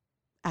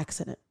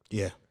accident.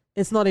 Yeah.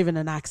 It's not even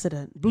an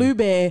accident. Blue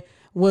Bear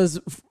was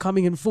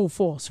coming in full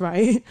force,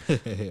 right?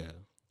 Yeah.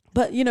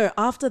 But, you know,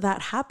 after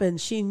that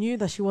happened, she knew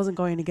that she wasn't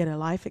going to get her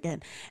life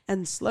again.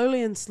 And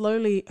slowly,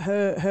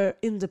 her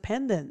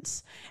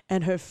independence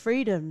and her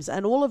freedoms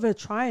and all of her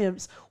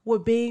triumphs were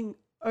being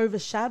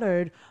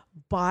overshadowed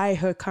by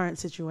her current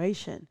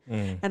situation.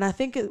 And I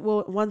think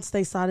once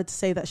they started to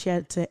say that she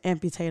had to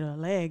amputate her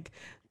leg,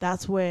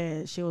 that's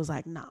where she was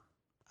like, nah,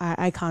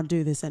 I can't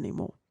do this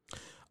anymore.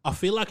 I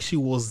feel like she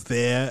was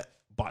there,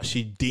 but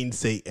she didn't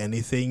say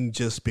anything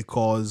just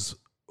because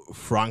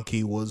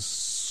Frankie was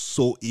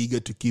so eager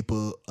to keep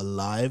her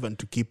alive and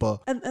to keep her.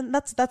 And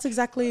that's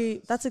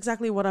exactly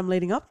what I'm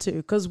leading up to,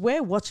 because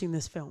we're watching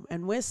this film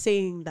and we're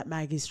seeing that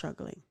Maggie's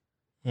struggling,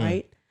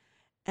 right?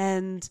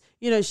 And,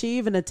 you know, she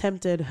even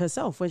attempted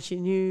herself when she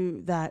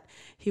knew that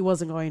he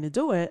wasn't going to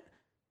do it.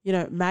 You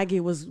know,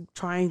 Maggie was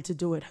trying to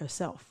do it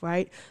herself,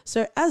 right?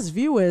 So as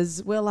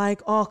viewers, we're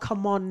like, oh,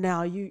 come on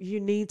now. You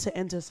need to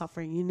enter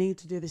suffering. You need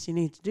to do this. You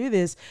need to do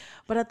this.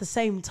 But at the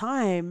same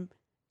time,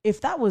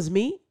 if that was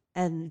me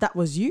and that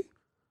was you,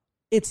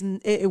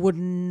 it would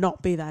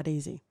not be that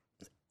easy.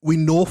 We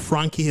know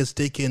Frankie has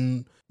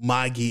taken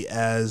Maggie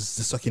as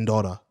the second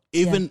daughter,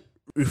 even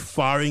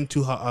referring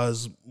to her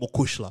as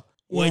Mokushla,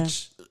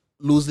 which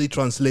loosely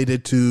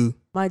translated to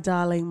my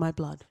darling, my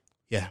blood.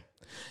 Yeah.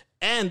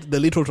 And the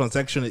literal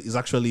translation is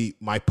actually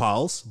my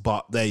pulse,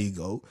 but there you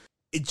go.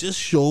 It just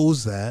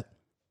shows that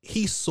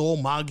he saw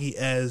Maggie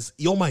as,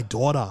 you're my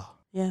daughter.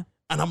 Yeah.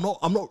 And I'm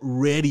not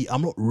ready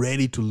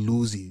to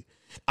lose you.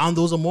 And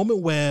there was a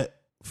moment where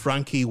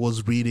Frankie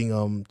was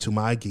reading to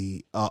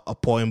Maggie a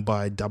poem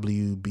by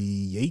W.B.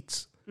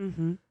 Yeats.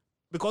 Mm-hmm.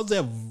 Because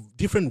there are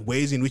different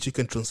ways in which you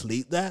can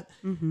translate that.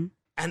 Mm-hmm.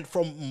 And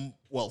from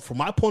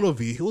my point of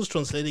view, he was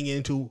translating it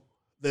into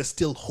there's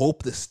still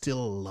hope, there's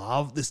still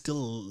love, there's still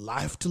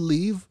life to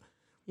live.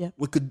 Yeah.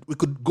 We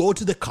could go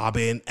to the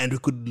cabin and we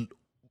could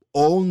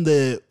own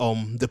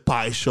the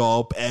pie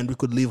shop and we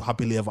could live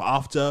happily ever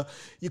after.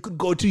 You could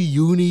go to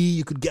uni,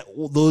 you could get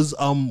all those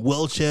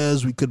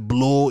wheelchairs, we could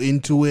blow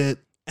into it.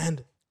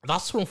 And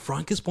that's from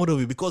Frankie's point of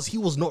view because he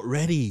was not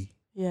ready.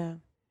 Yeah.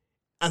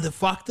 And the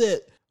fact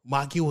that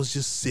Maggie was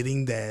just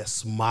sitting there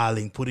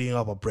smiling, putting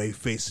up a brave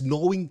face,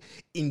 knowing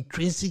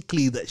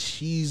intrinsically that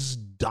she's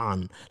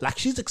done. Like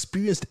she's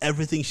experienced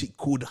everything she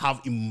could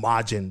have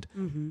imagined.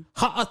 Mm-hmm.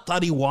 Her at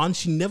 31,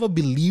 she never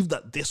believed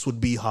that this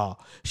would be her.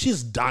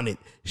 She's done it.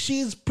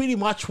 She's pretty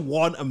much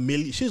won $1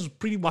 million. She's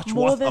pretty much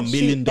more worth than $1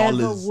 million. She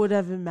ever would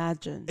have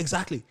imagined.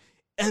 Exactly.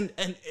 And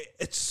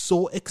it's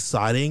so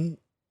exciting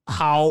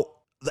how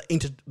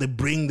they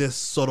bring this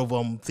sort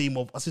of theme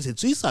of, as you said,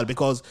 suicide,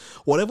 because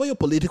whatever your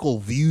political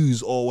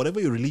views or whatever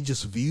your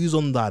religious views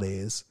on that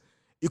is,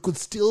 you could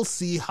still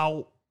see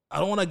how, I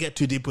don't want to get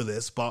too deep with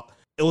this, but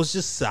it was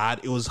just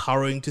sad. It was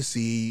harrowing to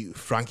see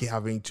Frankie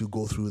having to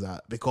go through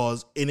that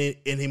because in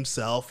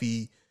himself,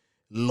 he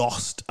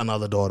lost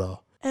another daughter.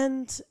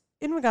 And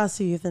in regards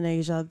to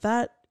euthanasia,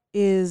 that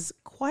is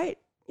quite,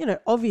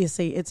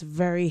 obviously it's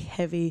very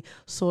heavy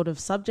sort of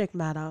subject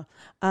matter.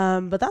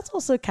 But that's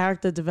also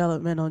character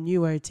development on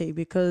UOT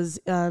because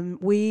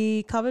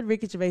we covered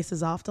Ricky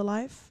Gervais's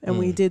Afterlife and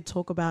we did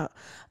talk about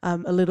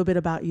a little bit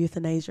about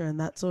euthanasia and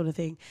that sort of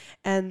thing.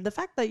 And the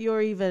fact that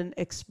you're even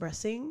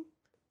expressing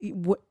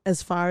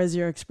as far as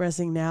you're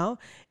expressing now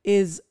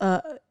is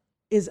a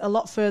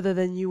lot further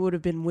than you would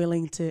have been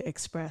willing to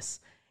express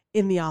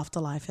in the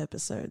Afterlife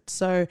episode.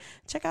 So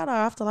check out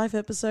our Afterlife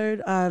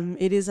episode.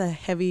 It is a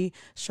heavy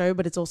show,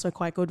 but it's also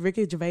quite good.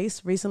 Ricky Gervais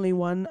recently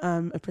won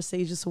a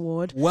prestigious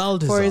award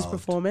for his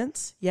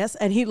performance. Yes,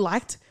 and he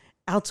liked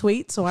our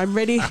tweet, so I'm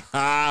ready.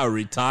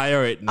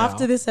 Retire it now.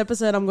 After this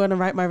episode, I'm going to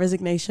write my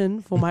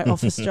resignation for my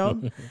office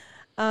job.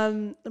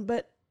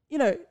 But,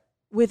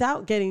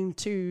 without getting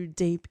too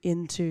deep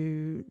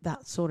into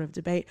that sort of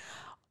debate,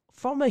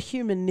 from a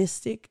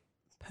humanistic,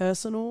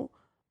 personal,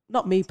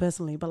 not me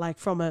personally, but like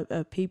from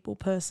a people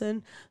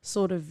person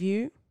sort of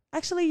view,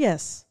 actually,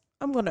 yes,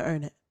 I'm going to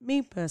own it.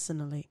 Me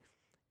personally,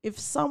 if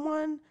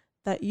someone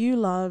that you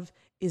love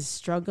is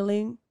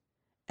struggling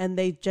and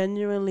they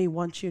genuinely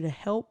want you to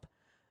help,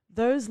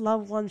 those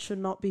loved ones should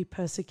not be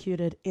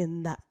persecuted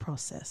in that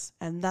process.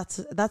 And that's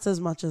as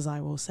much as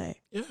I will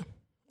say.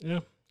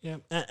 Yeah.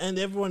 And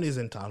everyone is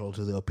entitled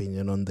to their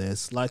opinion on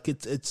this. Like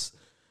it's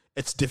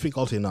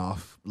difficult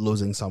enough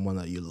losing someone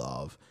that you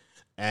love.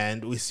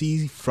 And we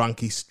see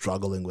Frankie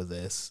struggling with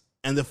this.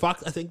 And the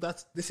fact, I think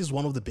this is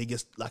one of the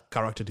biggest like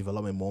character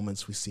development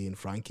moments we see in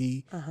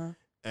Frankie.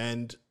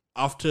 And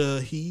after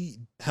he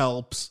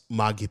helps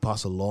Maggie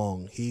pass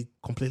along, he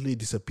completely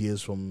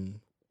disappears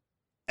from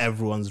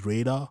everyone's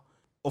radar.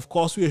 Of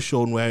course, we are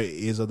shown where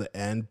he is at the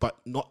end, but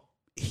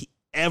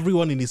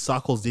everyone in his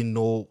circles didn't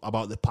know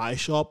about the pie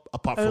shop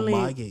apart from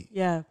Maggie.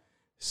 Yeah.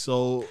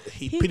 So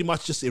he pretty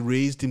much just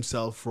erased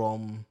himself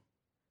from.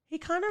 He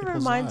kind of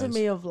reminded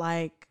me of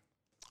like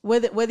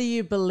whether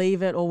you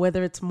believe it or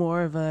whether it's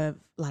more of a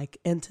like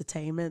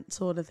entertainment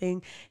sort of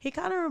thing. He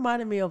kind of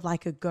reminded me of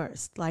like a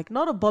ghost, like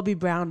not a Bobby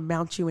Brown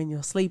mount you in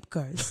your sleep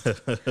ghost.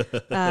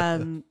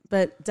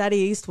 But Daddy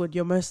Eastwood,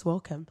 you're most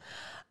welcome.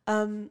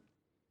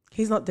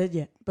 He's not dead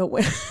yet, but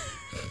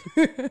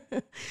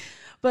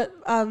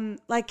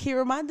like he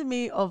reminded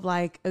me of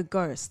like a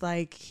ghost.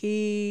 Like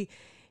he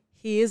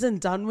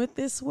isn't done with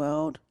this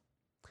world,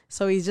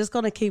 so he's just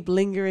gonna keep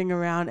lingering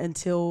around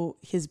until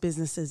his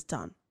business is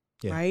done.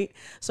 Yeah. Right.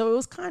 So it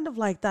was kind of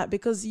like that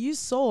because you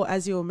saw,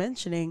 as you were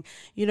mentioning,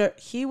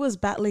 he was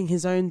battling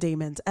his own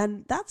demons.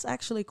 And that's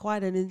actually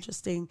quite an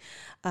interesting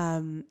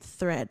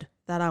thread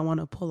that I want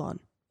to pull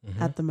on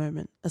at the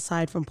moment,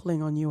 aside from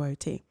pulling on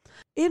UOT.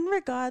 In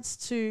regards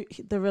to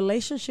the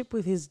relationship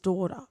with his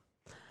daughter,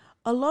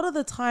 a lot of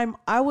the time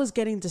I was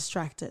getting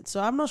distracted. So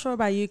I'm not sure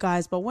about you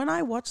guys, but when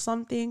I watch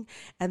something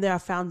and there are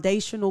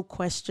foundational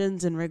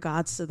questions in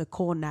regards to the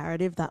core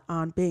narrative that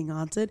aren't being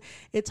answered,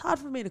 it's hard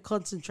for me to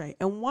concentrate.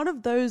 And one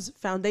of those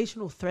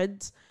foundational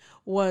threads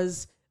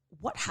was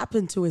what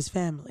happened to his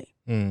family.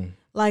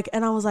 Like,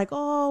 and I was like,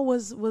 oh,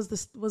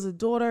 was a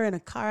daughter in a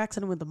car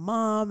accident with the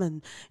mom,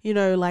 and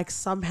like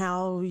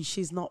somehow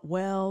she's not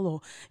well,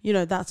 or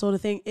that sort of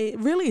thing. It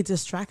really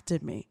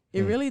distracted me.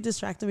 It really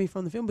distracted me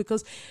from the film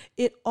because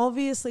it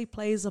obviously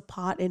plays a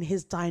part in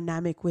his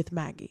dynamic with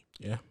Maggie.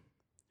 Yeah.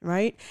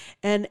 Right.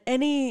 And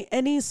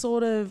any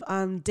sort of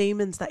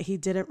demons that he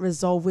didn't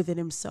resolve within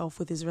himself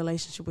with his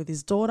relationship with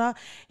his daughter,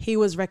 he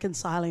was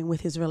reconciling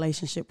with his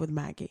relationship with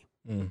Maggie.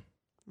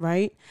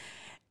 Right.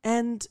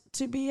 And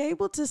to be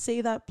able to see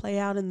that play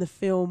out in the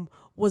film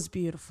was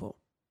beautiful,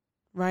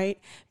 right?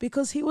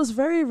 Because he was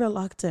very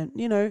reluctant.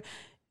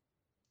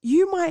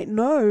 You might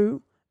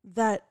know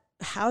that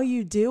how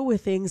you deal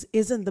with things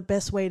isn't the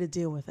best way to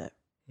deal with it.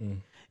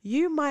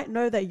 You might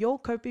know that your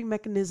coping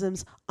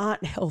mechanisms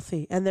aren't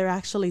healthy and they're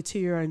actually to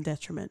your own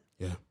detriment.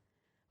 Yeah.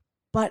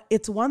 But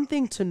it's one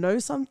thing to know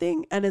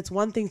something and it's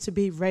one thing to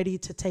be ready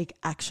to take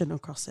action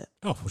across it.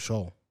 Oh, for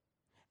sure.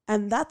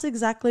 And that's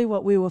exactly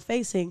what we were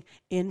facing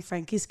in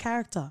Frankie's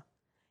character.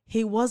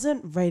 He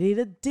wasn't ready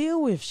to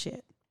deal with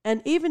shit.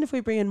 And even if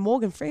we bring in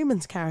Morgan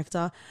Freeman's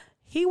character,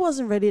 he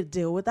wasn't ready to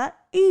deal with that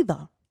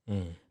either.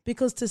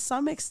 Because to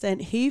some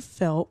extent, he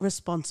felt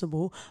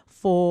responsible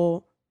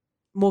for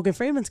Morgan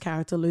Freeman's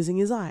character losing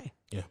his eye.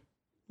 Yeah.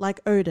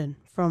 Like Odin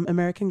from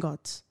American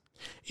Gods.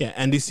 Yeah,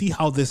 and you see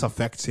how this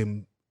affects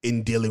him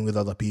in dealing with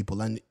other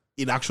people and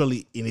in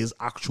his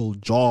actual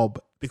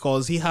job,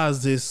 because he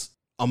has this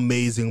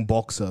amazing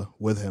boxer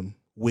with him,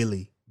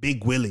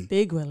 Big Willie,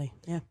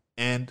 yeah.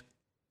 And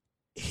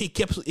he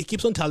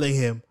keeps on telling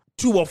him,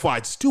 2 more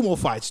fights, 3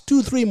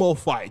 more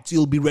fights,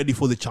 you'll be ready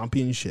for the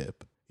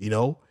championship.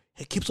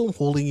 He keeps on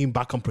holding him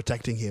back and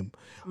protecting him.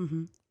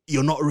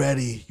 You're not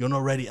ready.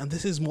 And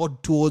this is more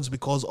towards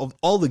because of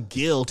all the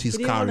guilt he's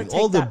carrying,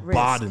 all the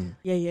burden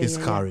he's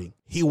carrying.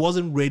 He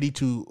wasn't ready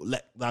to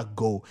let that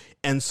go.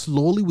 And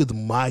slowly with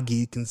Maggie,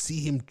 you can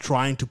see him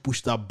trying to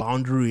push that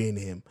boundary in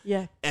him.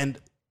 Yeah. And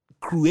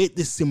create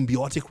this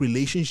symbiotic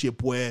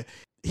relationship where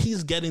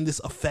he's getting this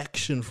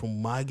affection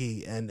from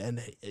Maggie and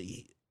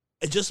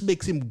it just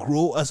makes him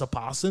grow as a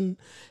person,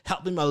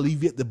 help him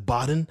alleviate the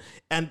burden.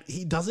 And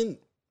he doesn't,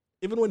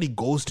 even when he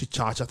goes to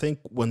church, I think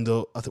one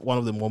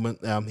of the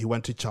moment he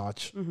went to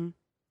church,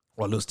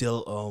 while he was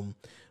still,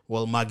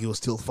 Maggie was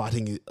still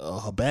fighting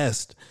her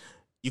best,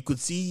 you could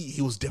see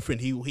he was different.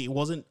 He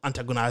wasn't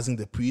antagonizing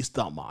the priest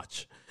that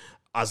much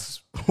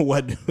as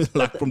when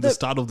from the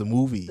start of the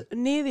movie.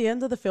 Near the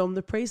end of the film,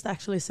 the priest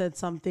actually said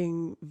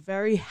something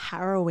very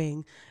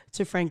harrowing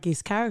to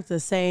Frankie's character,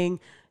 saying,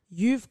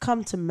 "You've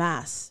come to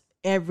mass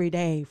every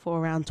day for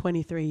around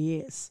 23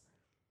 years.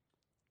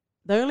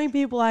 The only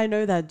people I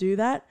know that do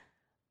that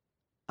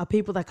are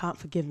people that can't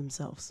forgive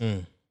themselves."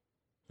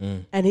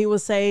 And he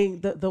was saying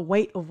that the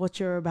weight of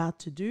what you're about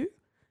to do,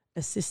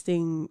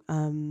 assisting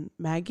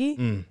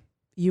Maggie,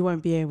 you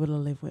won't be able to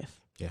live with.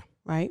 Yeah.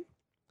 Right?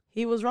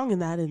 He was wrong in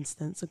that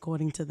instance,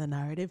 according to the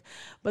narrative.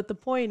 But the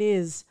point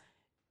is,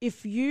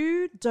 if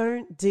you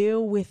don't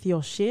deal with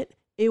your shit,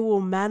 it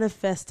will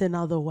manifest in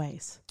other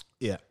ways.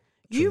 Yeah.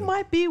 You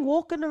might be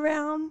walking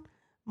around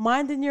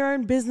minding your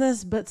own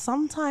business, but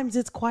sometimes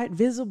it's quite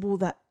visible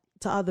that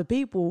to other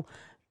people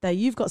that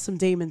you've got some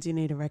demons you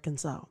need to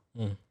reconcile.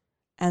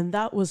 And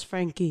that was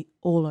Frankie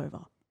all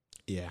over.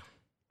 Yeah.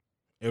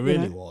 It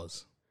really know?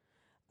 was.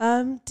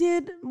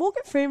 Did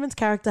Morgan Freeman's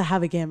character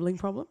have a gambling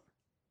problem?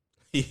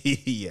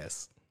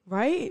 Yes.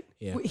 Right?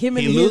 Yeah. Him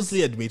and he his,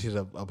 loosely admitted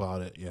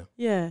about it. Yeah.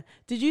 yeah.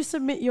 Did you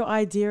submit your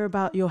idea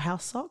about your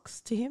house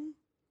socks to him?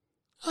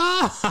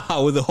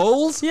 With the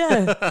holes?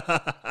 Yeah.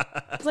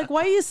 It's like,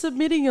 why are you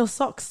submitting your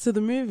socks to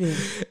the movie?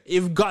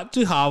 You've got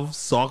to have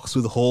socks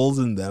with holes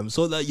in them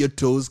so that your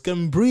toes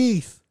can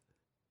breathe.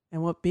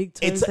 And what big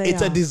toes It's they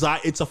a are. design.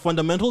 It's a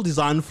fundamental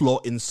design flaw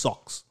in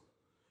socks.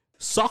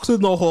 Socks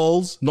with no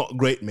holes, not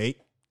great, mate.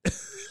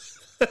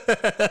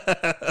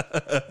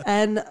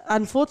 And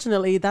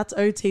unfortunately, that's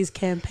OT's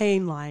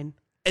campaign line.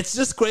 It's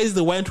just crazy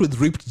they went with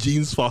ripped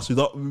jeans first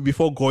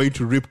before going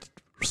to ripped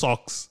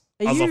socks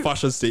Are as a you-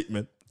 fashion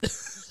statement.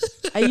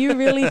 Are you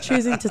really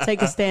choosing to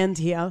take a stand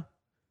here?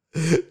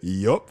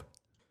 Yup.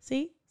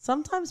 See,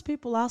 sometimes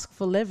people ask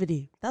for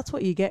levity. That's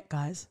what you get,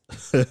 guys.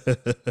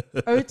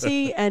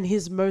 OT and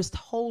his most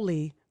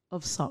holy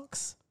of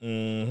socks.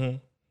 Mm-hmm.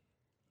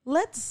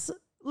 Let's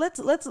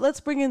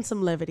bring in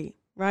some levity,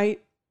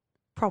 right?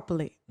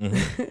 Properly.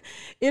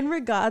 In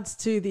regards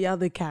to the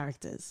other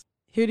characters,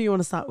 who do you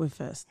want to start with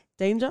first?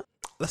 Danger?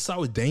 Let's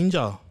start with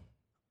Danger.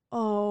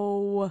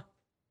 Oh,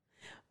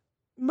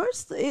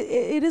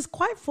 it is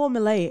quite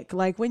formulaic.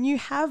 Like when you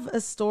have a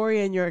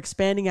story and you're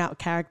expanding out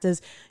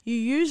characters, you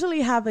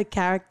usually have a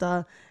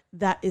character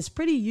that is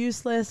pretty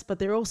useless, but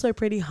they're also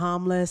pretty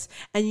harmless,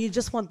 and you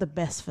just want the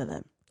best for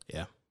them.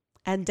 Yeah.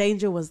 And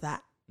Danger was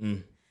that.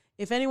 Mm.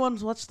 If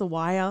anyone's watched The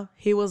Wire,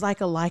 he was like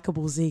a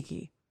likable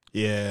Ziggy.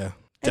 Yeah,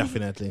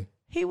 definitely.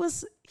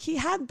 He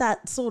had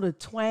that sort of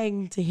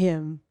twang to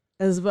him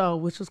as well,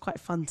 which was quite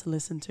fun to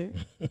listen to.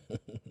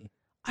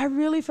 I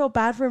really felt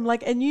bad for him.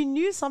 Like, and you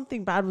knew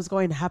something bad was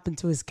going to happen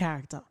to his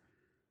character.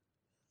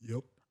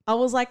 Yep. I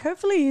was like,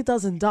 hopefully he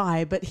doesn't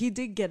die, but he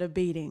did get a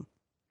beating.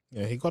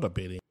 Yeah, he got a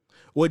beating,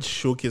 which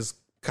shook his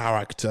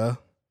character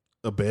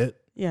a bit.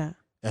 Yeah.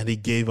 And he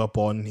gave up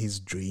on his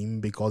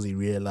dream because he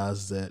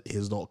realized that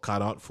he's not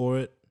cut out for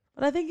it.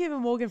 But I think even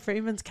Morgan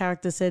Freeman's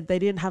character said they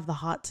didn't have the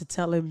heart to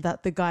tell him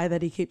that the guy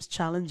that he keeps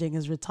challenging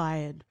has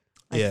retired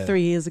like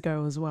 3 years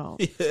ago as well.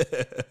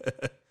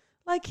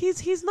 Like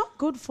he's not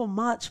good for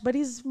much, but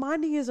he's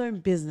minding his own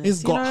business.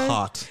 He's got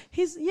heart.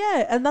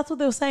 And that's what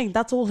they were saying.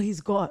 That's all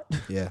he's got,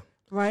 Yeah.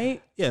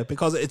 right? Yeah,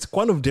 because it's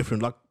kind of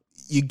different. Like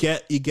you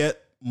get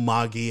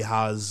Maggie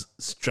has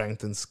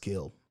strength and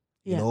skill.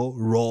 Yeah. You know,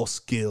 raw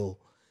skill.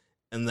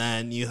 And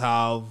then you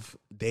have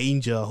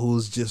Danger,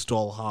 who's just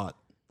all heart.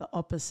 The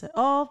opposite.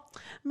 Oh,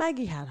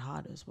 Maggie had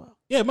heart as well.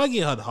 Yeah, Maggie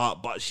had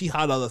heart, but she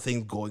had other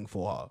things going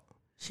for her.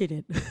 She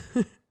did.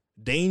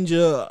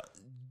 Danger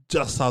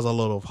just has a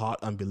lot of heart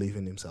and belief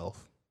in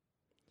himself.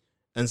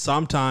 And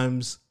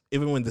sometimes,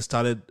 even when they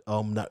started,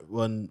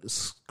 when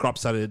Scrap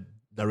started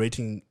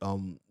narrating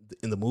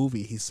in the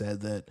movie, he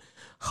said that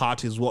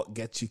heart is what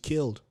gets you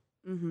killed,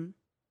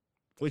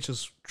 which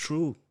is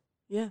true.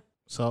 Yeah.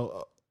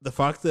 So the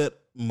fact that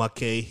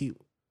Mackay,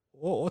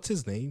 what's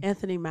his name?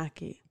 Anthony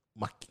Mackie.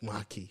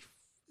 Mackay.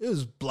 It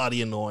was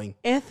bloody annoying.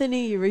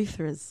 Anthony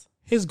Urethras.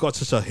 He's got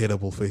such a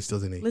hateable face,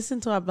 doesn't he? Listen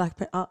to our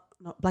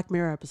Black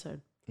Mirror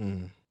episode.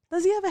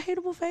 Does he have a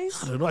hateable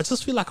face? I don't know. I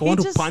just feel like I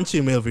want to punch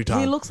him every time.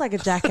 He looks like a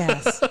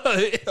jackass.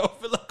 I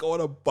feel like I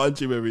want to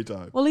punch him every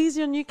time. Well, he's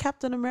your new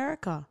Captain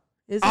America.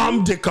 Isn't I'm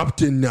he? the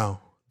captain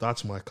now.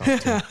 That's my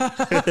captain.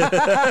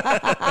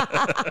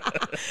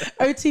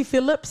 O.T.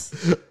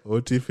 Phillips.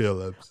 O.T.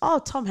 Phillips. Oh,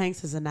 Tom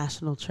Hanks is a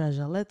national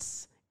treasure.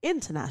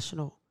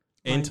 International.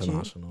 mind you.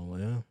 International,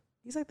 yeah.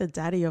 He's like the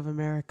daddy of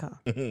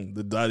America.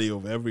 The daddy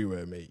of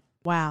everywhere, mate.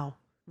 Wow.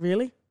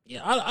 Really?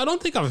 Yeah, I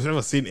don't think I've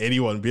ever seen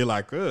anyone be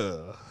like,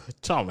 ugh,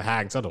 Tom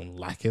Hanks, I don't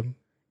like him.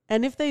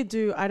 And if they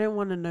do, I don't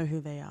want to know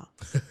who they are.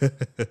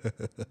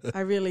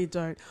 I really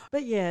don't.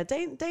 But yeah,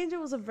 Danger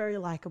was a very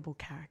likable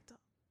character.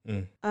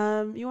 You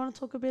want to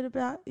talk a bit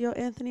about your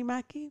Anthony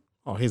Mackie?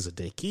 Oh, he's a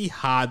dick. He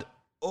had,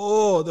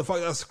 the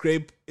fact that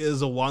Scrape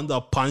is the one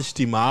that punched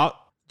him out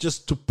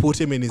just to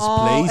put him in his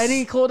place. And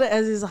he called it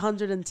as his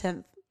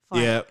 110th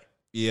fight.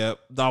 Yeah,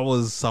 that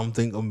was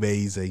something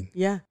amazing.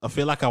 Yeah. I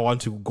feel like I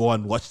want to go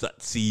and watch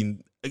that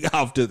scene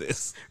after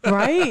this.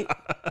 Right?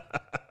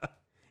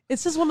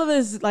 It's just one of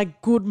those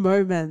like good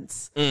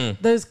moments,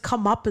 those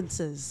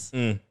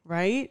comeuppances,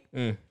 right?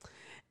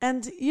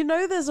 And you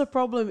know there's a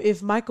problem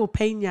if Michael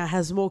Pena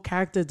has more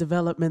character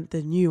development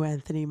than you,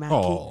 Anthony Mackie.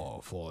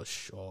 Oh, for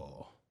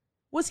sure.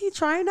 Was he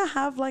trying to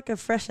have like a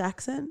fresh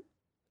accent?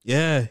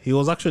 Yeah, he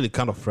was actually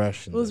kind of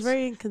fresh. It was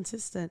very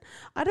inconsistent.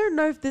 I don't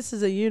know if this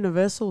is a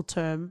universal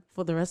term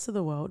for the rest of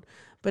the world,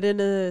 but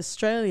in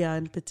Australia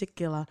in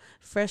particular,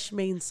 fresh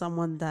means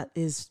someone that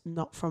is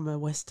not from a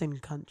Western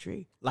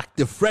country. like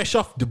the fresh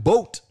off the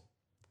boat.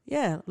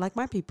 Yeah, like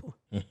my people.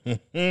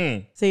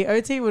 See,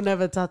 OT will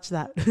never touch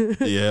that.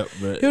 Yeah,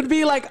 but He would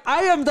be like,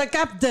 I am the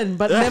captain,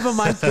 but never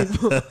my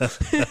people.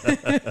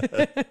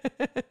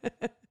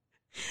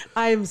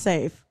 I am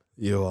safe.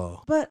 you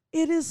are. But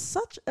it is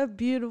such a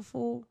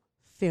beautiful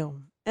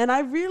film. And I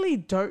really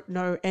don't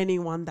know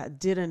anyone that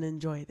didn't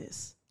enjoy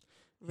this.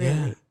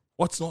 Really. Yeah.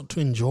 What's not to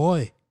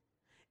enjoy?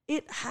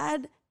 It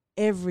had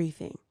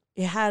everything.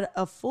 It had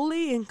a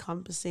fully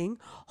encompassing,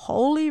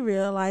 wholly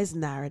realized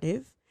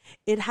narrative.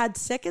 It had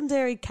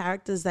secondary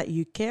characters that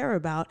you care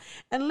about.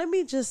 And let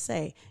me just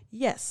say,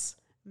 yes,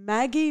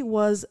 Maggie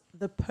was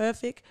the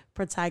perfect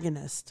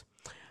protagonist.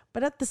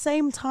 But at the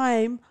same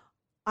time,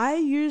 I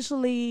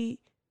usually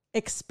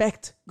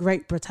expect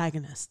great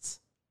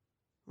protagonists,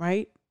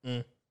 right?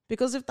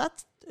 Because if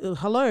that's,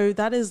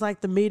 that is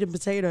like the meat and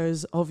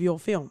potatoes of your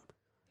film.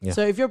 Yeah.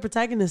 So if your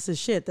protagonist is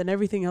shit, then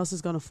everything else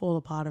is going to fall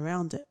apart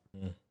around it,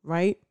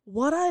 right?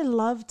 What I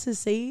love to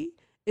see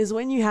is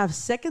when you have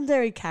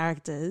secondary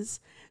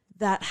characters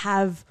that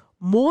have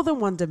more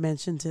than one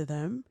dimension to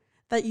them,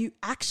 that you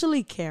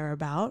actually care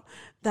about,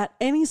 that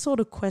any sort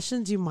of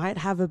questions you might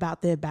have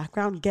about their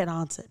background get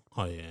answered.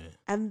 Oh, yeah.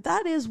 And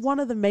that is one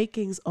of the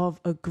makings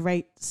of a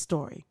great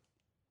story.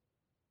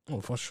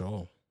 Oh, for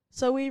sure.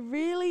 So we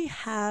really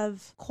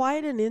have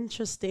quite an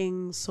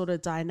interesting sort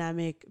of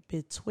dynamic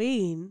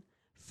between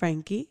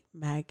Frankie,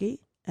 Maggie,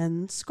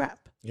 and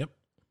Scrap. Yep.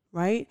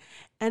 Right?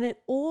 And it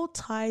all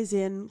ties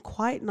in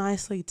quite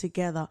nicely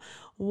together.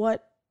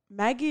 What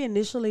Maggie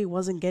initially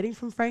wasn't getting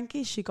from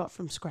Frankie, she got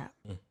from Scrap.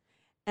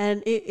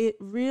 And it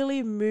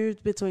really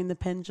moved between the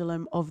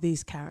pendulum of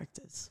these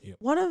characters. Yep.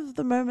 One of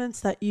the moments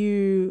that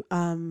you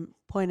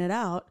pointed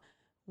out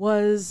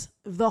was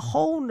the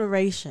whole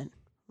narration,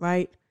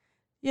 right?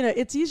 You know,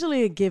 it's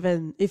usually a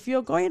given. If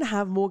you're going to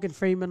have Morgan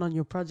Freeman on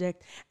your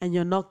project and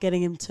you're not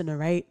getting him to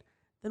narrate,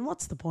 then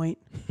what's the point?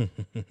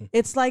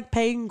 It's like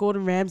paying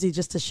Gordon Ramsay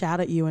just to shout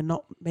at you and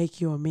not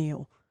make you a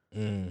meal.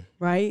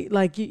 Right?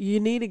 Like you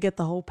need to get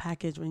the whole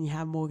package when you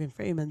have Morgan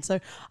Freeman. So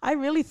I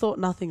really thought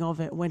nothing of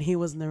it when he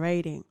was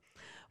narrating.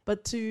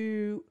 But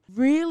to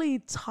really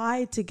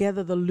tie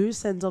together the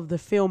loose ends of the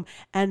film,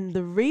 and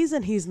the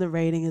reason he's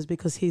narrating is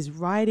because he's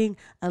writing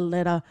a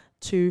letter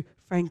to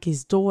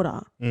Frankie's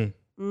daughter.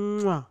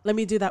 Mwah. Let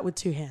me do that with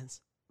two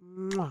hands.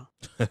 Mwah.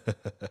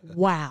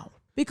 Wow.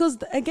 Because,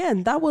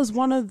 again, that was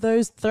one of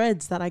those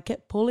threads that I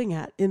kept pulling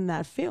at in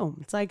that film.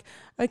 It's like,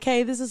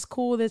 okay, this is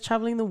cool. They're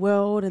traveling the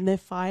world and they're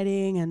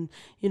fighting and,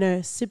 you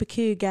know, super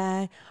cute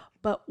guy.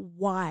 But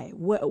why?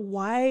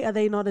 Why are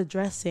they not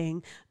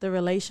addressing the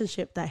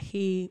relationship that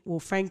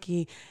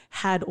Frankie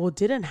had or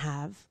didn't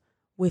have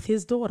with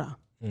his daughter?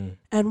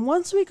 And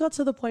once we got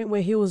to the point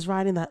where he was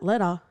writing that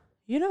letter,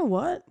 you know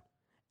what?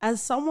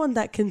 As someone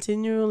that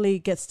continually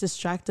gets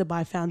distracted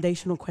by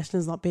foundational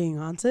questions not being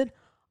answered,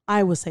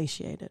 I was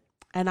satiated.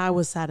 And I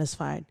was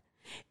satisfied.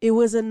 It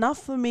was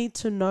enough for me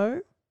to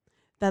know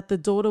that the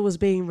daughter was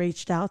being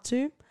reached out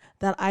to,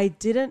 that I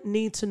didn't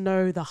need to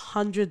know the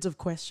hundreds of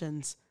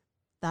questions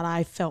that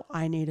I felt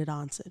I needed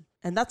answered.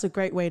 And that's a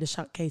great way to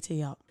shut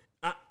KT up.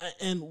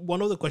 And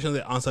one of the questions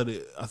they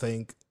answered, I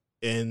think,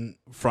 in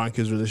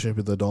Frankie's relationship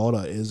with the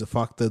daughter is the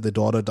fact that the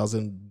daughter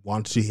doesn't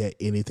want to hear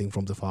anything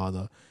from the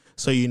father.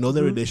 So you know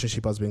the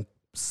relationship has been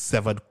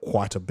severed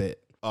quite a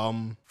bit.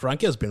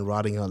 Frankie has been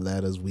writing her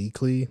letters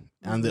weekly,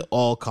 and they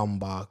all come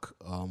back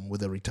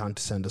with a return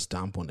to sender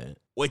stamp on it,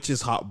 which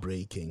is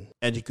heartbreaking.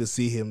 And you can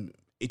see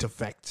it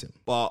affects him.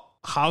 But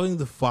having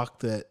the fact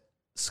that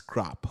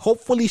Scrap,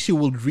 hopefully she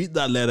will read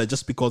that letter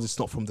just because it's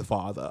not from the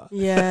father.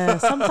 Yeah,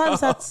 sometimes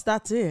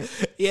that's it.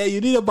 Yeah,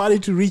 you need a body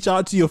to reach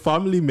out to your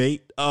family,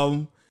 mate.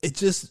 It's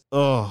just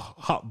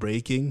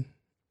heartbreaking.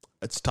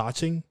 It's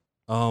touching.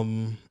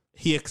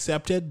 He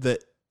accepted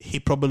that he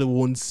probably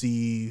won't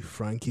see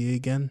Frankie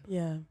again.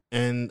 Yeah.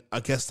 And I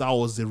guess that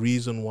was the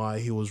reason why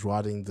he was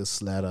writing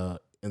this letter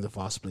in the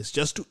first place,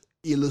 just to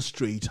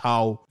illustrate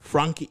how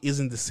Frankie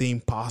isn't the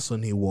same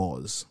person he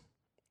was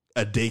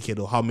a decade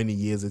or how many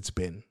years it's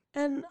been.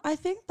 And I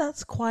think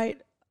that's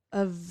quite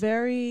a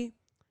very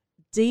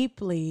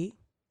deeply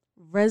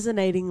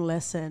resonating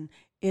lesson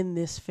in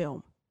this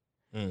film.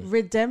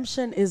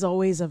 Redemption is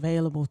always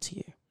available to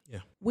you. Yeah.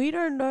 We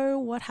don't know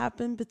what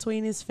happened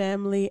between his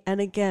family.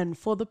 And again,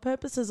 for the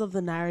purposes of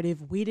the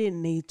narrative, we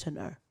didn't need to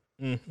know,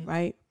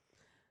 right?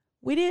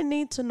 We didn't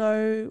need to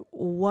know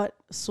what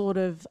sort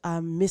of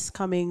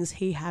miscomings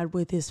he had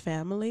with his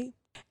family.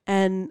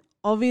 And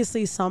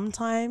obviously,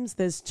 sometimes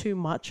there's too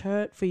much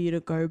hurt for you to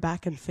go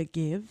back and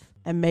forgive.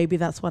 And maybe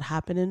that's what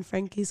happened in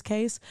Frankie's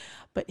case.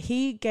 But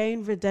he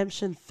gained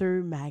redemption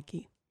through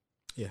Maggie.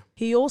 Yeah.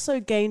 He also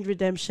gained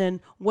redemption,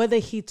 whether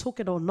he took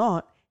it or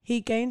not. He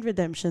gained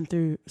redemption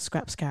through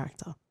Scrap's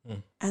character.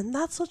 And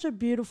that's such a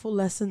beautiful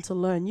lesson to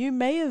learn. You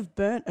may have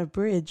burnt a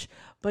bridge,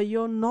 but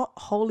you're not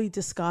wholly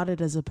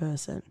discarded as a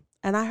person.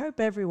 And I hope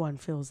everyone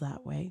feels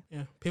that way.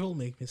 Yeah. People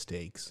make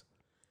mistakes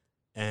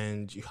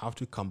and you have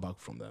to come back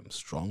from them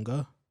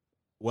stronger.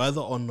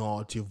 Whether or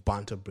not you've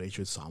burnt a bridge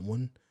with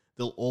someone,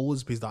 there'll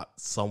always be that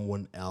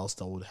someone else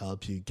that would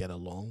help you get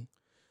along.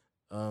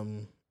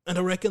 And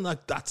I reckon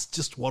like that's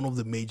just one of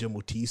the major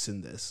motifs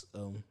in this.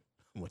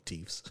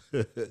 Motifs.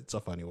 It's a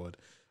funny word.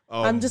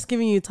 I'm just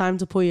giving you time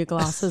to pull your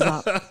glasses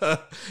up.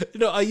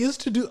 I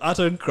used to do art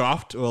and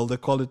craft. Well, they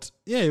call it,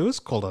 it was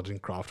called art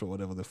and craft or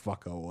whatever the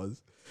fuck I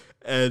was.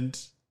 And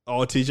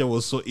our teacher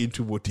was so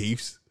into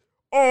motifs.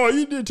 Oh,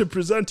 you need to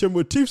present your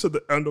motifs at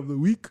the end of the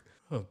week.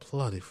 Oh,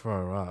 bloody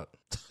far out.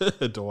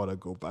 I don't want to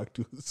go back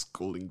to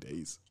schooling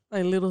days.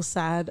 A little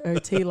sad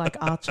OT like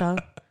Archer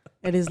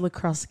at his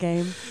lacrosse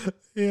game.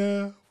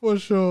 Yeah, for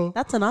sure.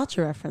 That's an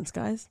Archer reference,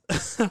 guys.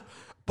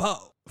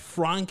 But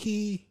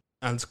Frankie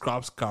and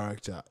Scrap's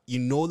character, you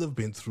know they've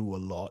been through a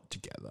lot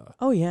together.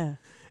 Oh, yeah.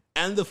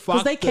 And the Because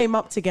fact they that- came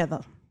up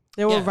together.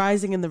 They were Yeah.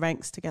 rising in the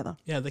ranks together.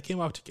 Yeah, they came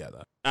up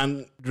together.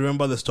 And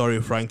remember the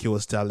story Frankie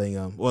was telling,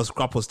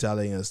 Scrap was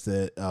telling us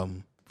that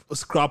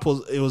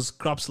it was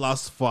Scrap's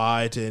last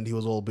fight and he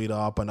was all beat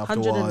up, and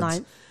afterwards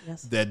 109th,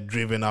 yes. they'd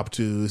driven up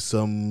to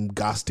some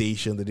gas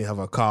station. They didn't have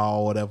a car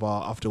or whatever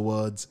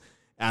afterwards,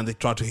 and they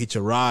tried to hitch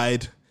a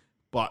ride,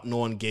 but no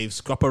one gave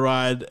Scrap a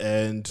ride,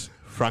 and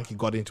Frankie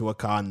got into a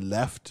car and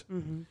left.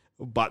 Mm-hmm.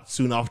 But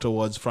soon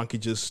afterwards, Frankie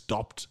just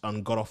stopped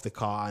and got off the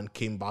car and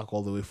came back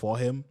all the way for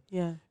him.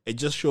 Yeah. It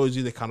just shows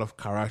you the kind of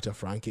character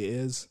Frankie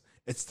is.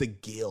 It's the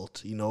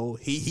guilt, you know.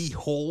 He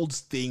holds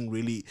thing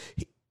really.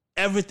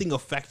 Everything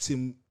affects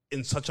him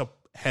in such a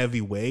heavy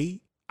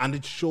way, and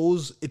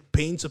it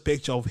paints a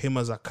picture of him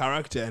as a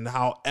character and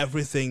how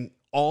everything,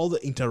 all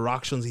the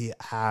interactions he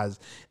has,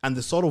 and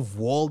the sort of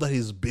wall that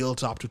he's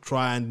built up to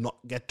try and not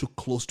get too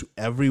close to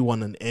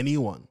everyone and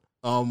anyone.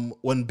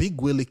 When Big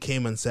Willie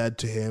came and said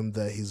to him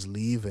that he's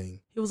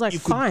leaving, He was like, you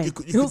could- fine. you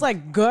could- He was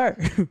like, go.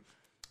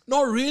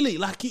 not really.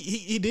 Like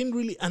he didn't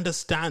really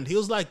understand. He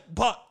was like,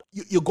 but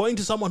you're going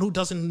to someone who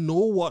doesn't know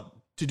what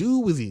to do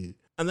with you.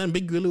 And then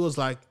Big Willie was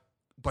like,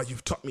 but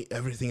you've taught me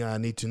everything I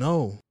need to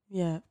know.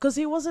 Yeah. Because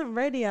he wasn't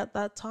ready at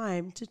that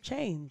time to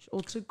change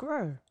or to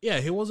grow. Yeah,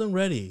 he wasn't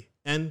ready.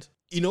 And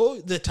you know,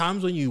 the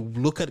times when you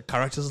look at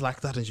characters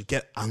like that and you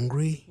get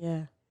angry,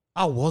 Yeah.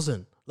 I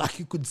wasn't. Like,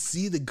 you could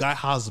see the guy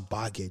has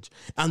baggage.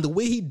 And the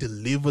way he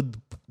delivered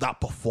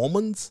that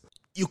performance,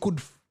 you could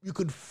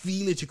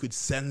feel it, you could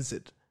sense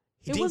it.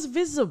 It was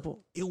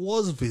visible. It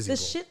was visible.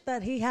 The shit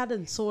that he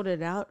hadn't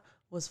sorted out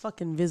was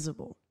fucking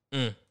visible.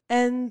 Mm.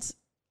 And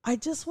I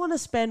just want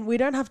to we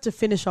don't have to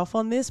finish off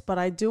on this, but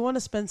I do want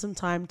to spend some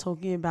time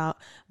talking about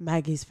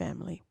Maggie's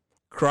family.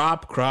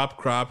 Crap.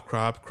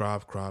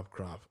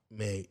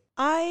 Mate.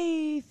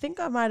 I think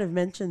I might have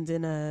mentioned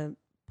in a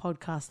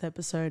podcast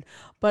episode,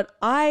 but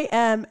I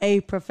am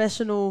a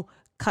professional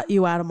cut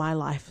you out of my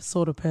life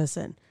sort of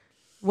person.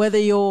 Whether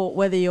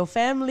you're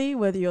family,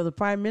 whether you're the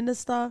prime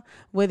minister,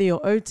 whether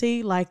you're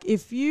OT, like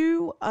if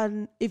you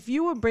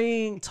were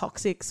bringing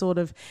toxic sort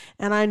of,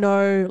 and I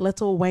know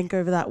let's all wank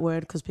over that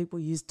word because people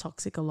use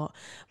toxic a lot,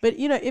 but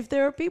you know, if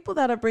there are people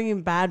that are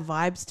bringing bad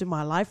vibes to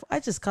my life, I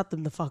just cut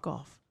them the fuck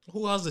off.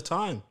 Who has the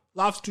time?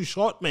 Life's too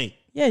short, mate.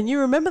 Yeah, and you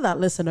remember that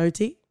lesson,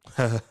 OT.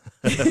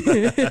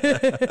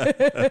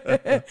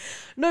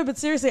 No, but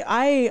seriously,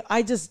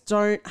 I just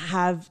don't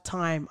have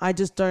time. I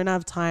just don't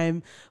have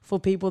time for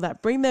people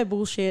that bring their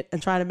bullshit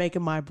and try to make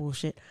it my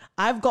bullshit.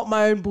 I've got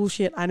my own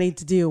bullshit I need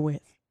to deal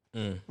with,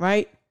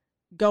 right?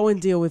 Go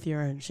and deal with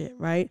your own shit,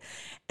 right?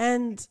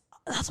 And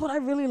that's what I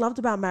really loved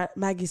about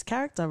Maggie's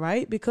character,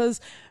 right?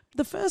 Because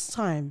the first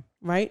time,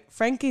 right,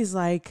 Frankie's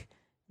like,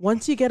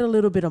 once you get a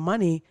little bit of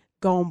money,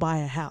 go and buy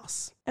a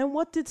house. And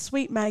what did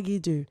sweet Maggie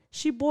do?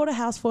 She bought a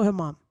house for her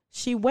mum.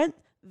 She went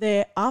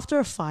there after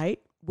a fight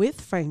with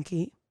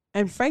Frankie,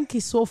 and Frankie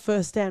saw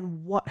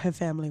firsthand what her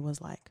family was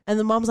like. And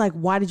the mum's like,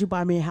 why did you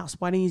buy me a house?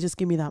 Why didn't you just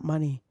give me that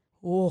money?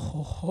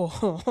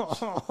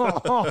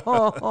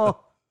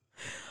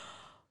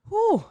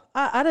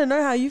 I don't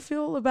know how you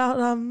feel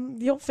about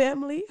your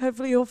family.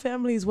 Hopefully your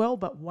family as well,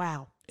 but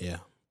wow. Yeah.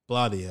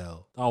 Bloody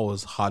hell. That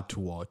was hard to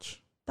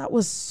watch. That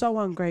was so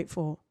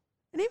ungrateful.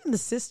 And even the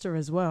sister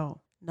as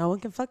well. No one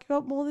can fuck you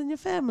up more than your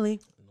family.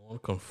 No one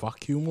can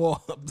fuck you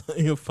more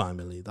than your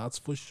family, that's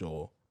for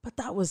sure. But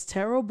that was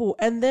terrible.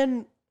 And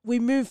then we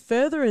move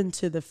further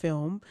into the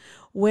film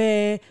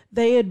where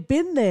they had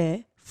been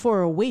there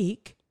for a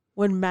week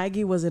when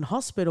Maggie was in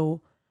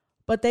hospital,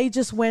 but they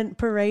just went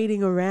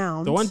parading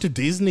around. They went to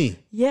Disney.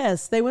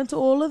 Yes, they went to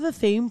all of the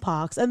theme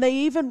parks, and they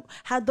even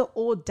had the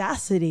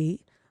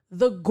audacity,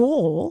 the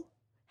gall,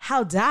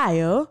 how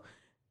dare,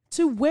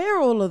 to wear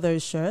all of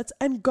those shirts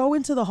and go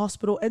into the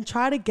hospital and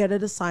try to get her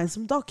to sign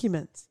some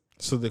documents.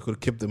 So they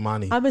could keep the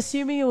money. I'm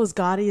assuming it was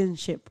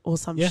guardianship or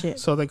some shit.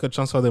 So they could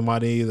transfer the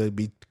money, they'd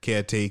be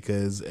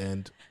caretakers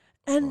and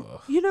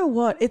you know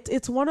what?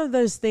 It's one of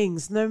those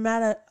things, no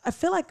matter, I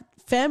feel like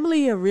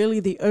family are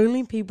really the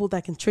only people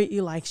that can treat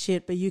you like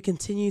shit, but you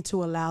continue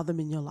to allow them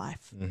in your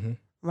life. Mm-hmm.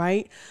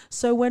 Right?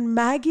 So when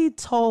Maggie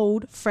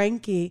told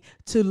Frankie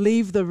to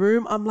leave the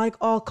room, I'm like,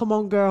 oh, come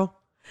on, girl.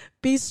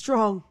 Be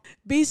strong.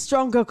 Be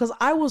stronger, because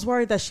I was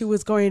worried that she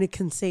was going to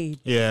concede.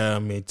 Yeah,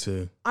 me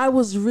too. I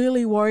was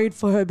really worried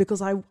for her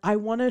because I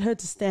wanted her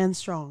to stand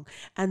strong,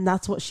 and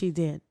that's what she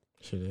did.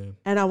 She did.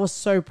 And I was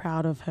so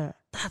proud of her.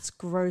 That's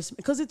gross,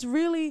 because it's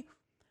really,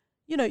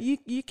 you know,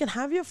 you can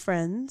have your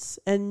friends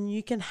and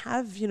you can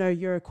have, you know,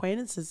 your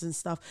acquaintances and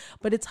stuff,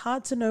 but it's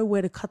hard to know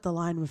where to cut the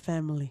line with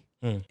family.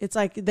 It's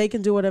like they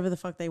can do whatever the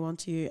fuck they want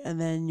to you, and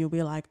then you'll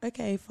be like,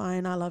 okay,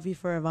 fine, I love you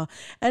forever.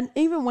 And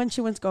even when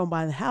she went to go and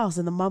buy the house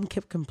and the mum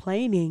kept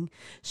complaining,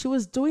 she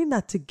was doing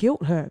that to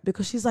guilt her,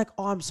 because she's like,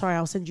 oh, I'm sorry,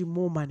 I'll send you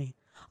more money.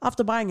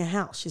 after buying a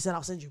house, she said,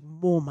 I'll send you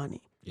more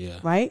money. Yeah.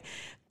 Right?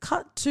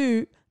 Cut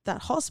to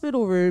that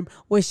hospital room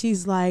where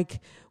she's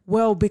like,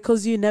 well,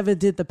 because you never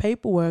did the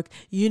paperwork,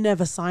 you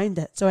never signed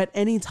it. So at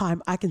any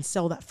time, I can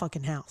sell that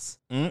fucking house.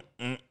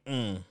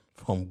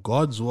 From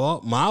God's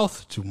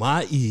mouth to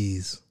my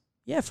ears.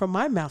 Yeah, from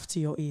my mouth to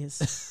your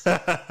ears.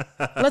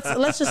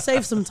 Let's just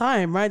save some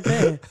time right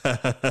there.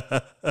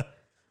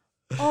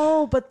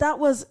 Oh, but it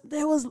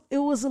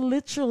was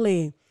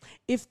literally,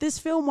 if this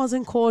film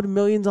wasn't called $1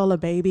 Million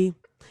Baby,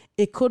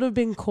 it could have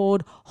been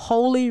called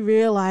Wholly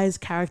Realized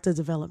Character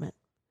Development.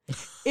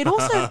 It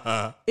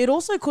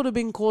also could have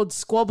been called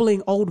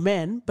Squabbling Old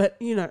Men, but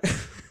you know.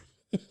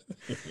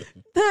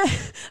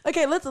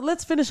 Okay,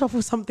 let's finish off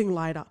with something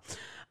lighter.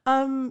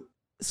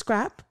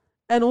 Scrap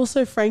and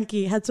also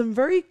Frankie had some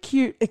very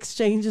cute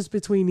exchanges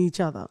between each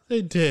other.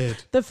 They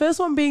did. The first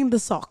one being the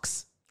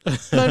socks.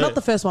 No, not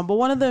the first one, but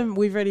one of them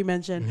we've already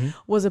mentioned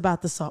was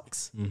about the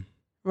socks.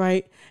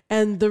 Right?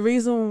 And the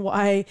reason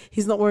why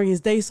he's not wearing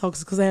his day socks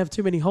is because they have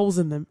too many holes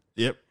in them.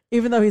 Yep.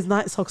 Even though his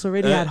night socks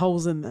already had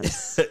holes in them.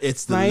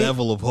 It's the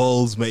level of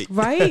holes, mate.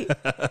 Right?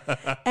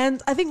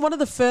 And I think one of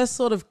the first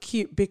sort of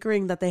cute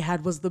bickering that they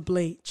had was the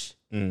bleach.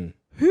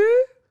 Who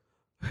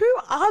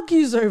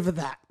argues over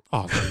that?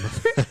 Oh,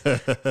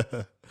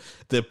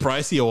 the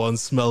pricier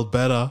ones smell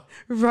better.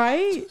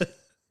 Right?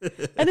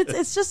 And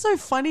it's just so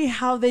funny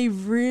how they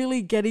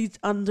really get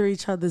under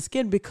each other's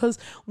skin, because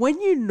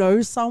when you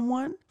know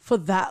someone for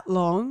that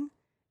long,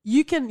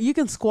 you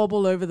can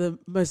squabble over the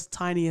most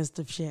tiniest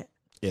of shit.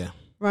 Yeah.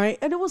 Right?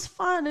 And it was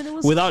fun and it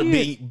was without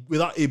cute.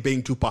 it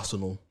being too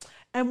personal.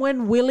 And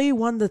when Willie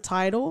won the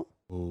title,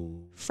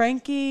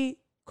 Frankie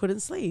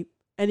couldn't sleep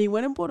and he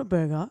went and bought a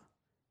burger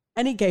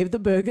and he gave the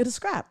burger to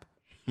Scrap.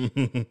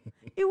 It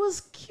was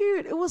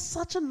cute. It was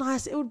such a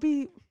nice, it would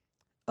be,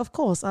 of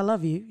course, I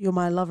love you. You're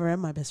my lover and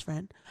my best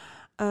friend.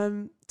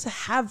 To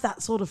have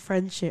that sort of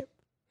friendship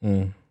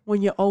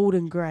when you're old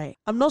and grey.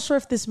 I'm not sure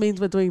if this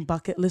means we're doing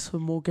bucket list for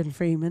Morgan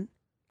Freeman.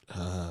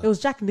 It was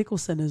Jack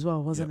Nicholson as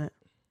well, wasn't it?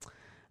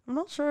 I'm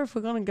not sure if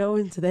we're going to go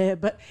into there,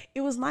 but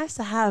it was nice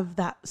to have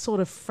that sort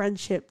of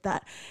friendship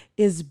that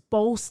is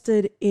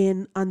bolstered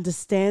in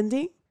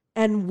understanding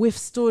and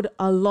withstood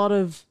a lot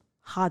of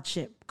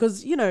hardship.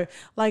 Because, you know,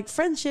 like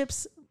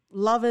friendships,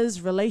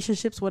 lovers,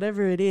 relationships,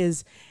 whatever it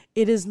is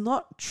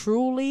not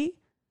truly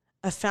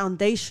a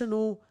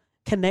foundational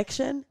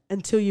connection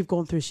until you've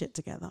gone through shit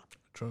together.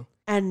 True.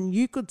 And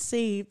you could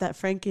see that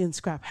Frankie and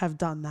Scrap have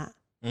done that,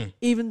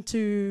 even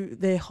to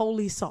their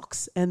holy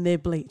socks and their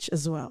bleach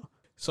as well.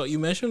 So you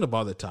mentioned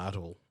about the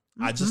title.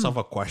 I just have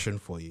a question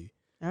for you.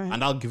 All right.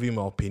 And I'll give you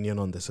my opinion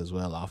on this as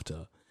well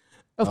after.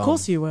 Of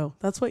course you will.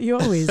 That's what you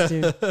always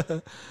do.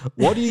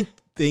 What do you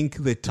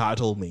think the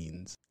title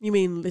means? You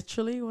mean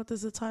literally? What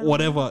does the title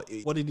Whatever.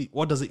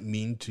 What does it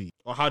mean to you?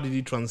 Or how did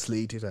you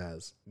translate it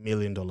as $1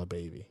 Million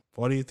Baby?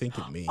 What do you think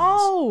it means?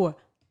 Oh,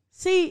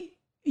 see,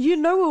 you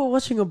know we were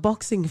watching a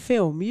boxing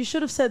film. You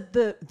should have said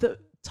the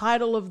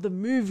title of the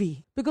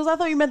movie, because I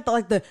thought you meant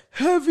the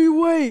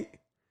heavyweight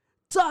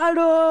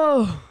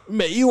title.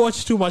 Mate, you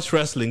watch too much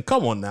wrestling.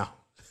 Come on now.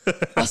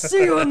 I'll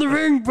see you in the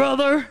ring,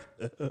 brother.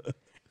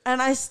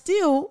 And I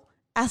still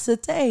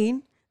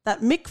ascertain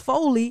that Mick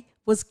Foley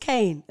was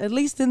Kane, at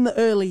least in the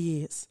early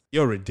years.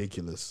 You're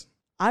ridiculous.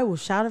 I will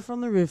shout it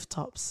from the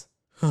rooftops.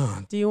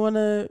 Do you want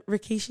a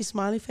Rikishi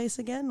smiley face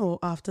again or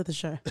after the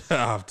show?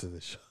 After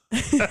the show.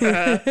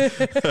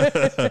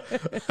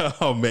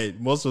 Oh, mate,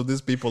 most of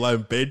these people are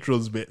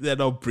patrons, mate. They're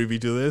not privy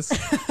to this.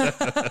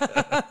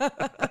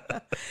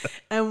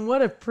 And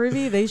what a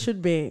privy they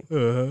should be.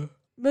 $1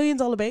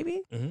 Million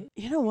Baby?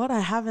 You know what? I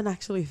haven't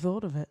actually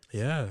thought of it.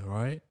 Yeah,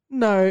 right.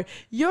 No,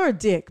 you're a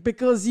dick,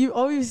 because you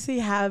obviously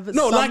have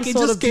No, some like it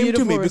sort just of came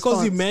to me beautiful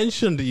because you response.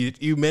 mentioned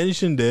it. You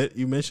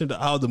mentioned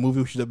how the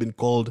movie should have been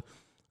called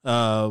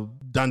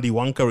Dandy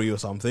Wankery or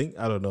something.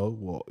 I don't know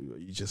what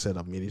you just said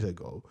a minute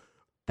ago.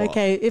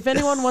 Okay, if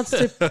anyone wants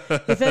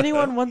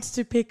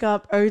to pick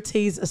up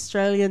OT's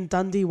Australian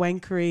Dundee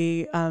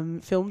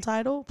Wankery film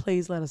title,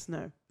 please let us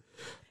know.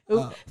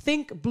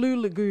 Think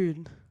Blue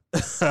Lagoon.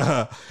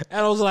 And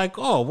I was like,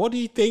 oh, what do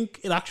you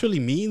think it actually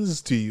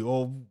means to you?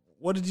 Or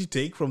what did you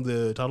take from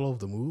the title of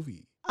the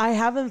movie? I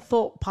haven't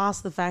thought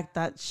past the fact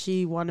that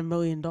she won $1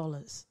 million.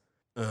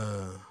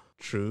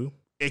 True.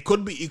 It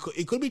could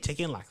be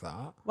taken like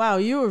that. Wow,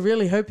 you were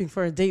really hoping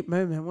for a deep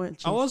moment,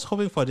 weren't you? I was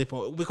hoping for a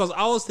different, because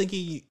I was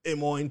thinking it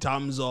more in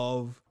terms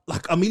of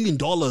like $1 million.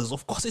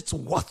 Of course, it's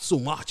worth so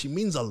much. It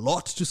means a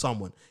lot to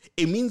someone.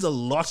 It means a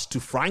lot to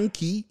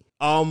Frankie.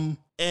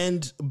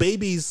 And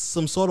baby is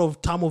some sort of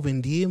term of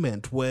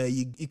endearment where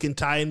you can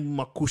tie in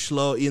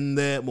Mokushla in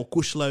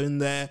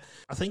there.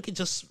 I think it's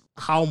just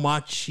how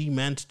much she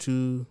meant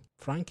to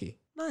Frankie.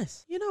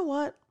 Nice. You know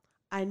what?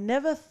 I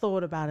never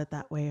thought about it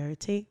that way,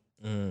 OT.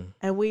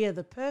 And we are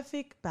the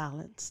perfect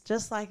balance,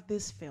 just like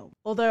this film.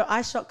 Although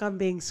I shotgun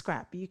being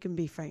Scrap, you can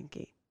be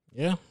Frankie.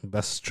 Yeah,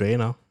 best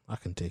trainer. I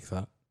can take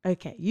that.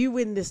 Okay, you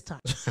win this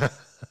time.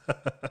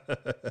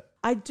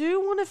 I do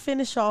want to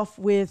finish off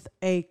with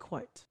a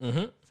quote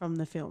from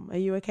the film. Are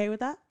you okay with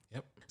that?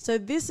 Yep. So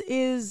this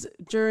is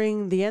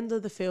during the end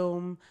of the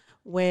film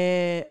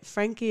where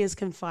Frankie is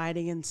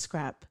confiding in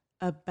Scrap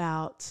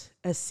about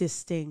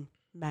assisting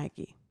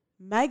Maggie.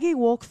 Maggie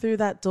walked through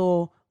that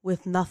door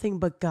with nothing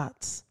but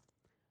guts.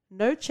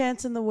 No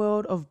chance in the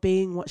world of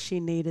being what she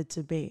needed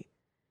to be.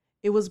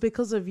 It was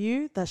because of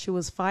you that she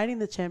was fighting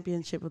the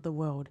championship of the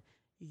world.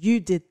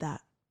 You did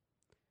that.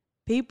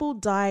 People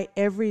die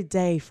every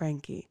day,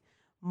 Frankie.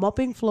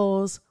 Mopping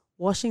floors,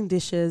 washing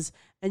dishes,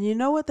 and you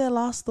know what their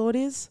last thought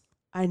is?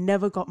 I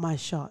never got my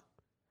shot.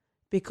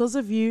 Because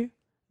of you,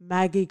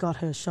 Maggie got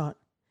her shot.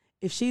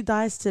 If she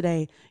dies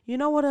today, you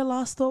know what her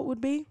last thought would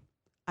be?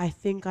 I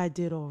think I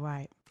did all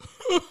right.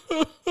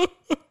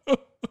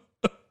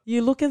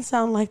 You look and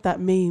sound like that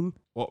meme.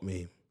 What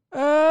meme?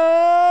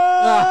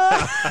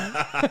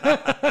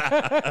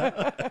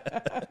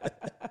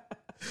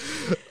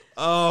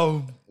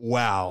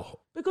 Wow.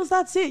 Because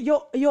that's it.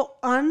 Your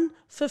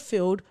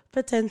unfulfilled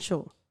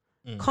potential.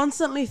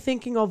 Constantly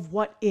thinking of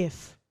what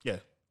if. Yeah.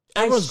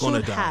 Everyone's going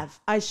to die.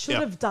 I should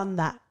have done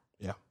that.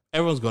 Yeah.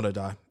 Everyone's going to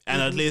die.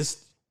 And at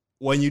least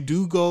when you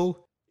do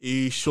go,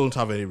 you shouldn't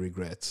have any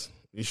regrets.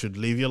 You should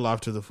live your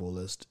life to the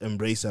fullest,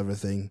 embrace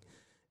everything,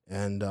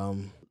 and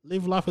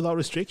live life without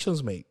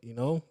restrictions, mate. You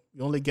know,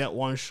 you only get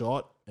one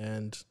shot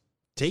and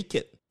take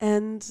it.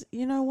 And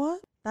you know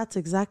what? That's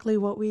exactly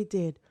what we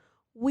did.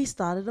 We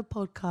started a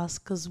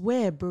podcast because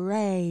we're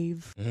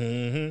brave.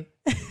 Mm-hmm.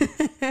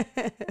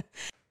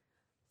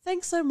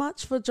 Thanks so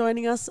much for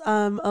joining us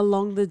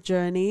along the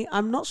journey.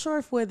 I'm not sure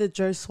if we're the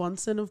Joe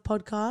Swanson of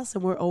podcasts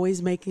and we're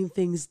always making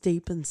things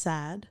deep and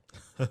sad.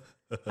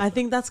 I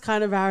think that's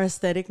kind of our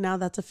aesthetic now.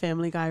 That's a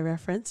Family Guy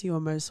reference. You are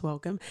most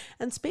welcome.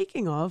 And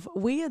speaking of,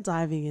 we are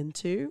diving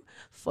into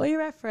For Your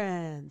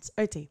Reference.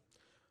 OT.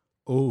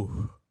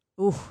 Ooh.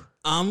 Ooh.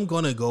 I'm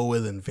going to go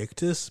with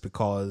Invictus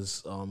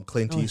because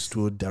Clint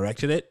Eastwood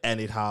directed it, and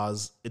it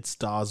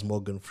stars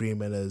Morgan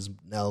Freeman as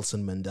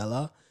Nelson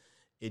Mandela.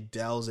 It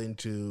delves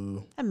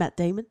into... And Matt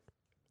Damon.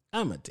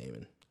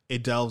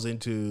 It delves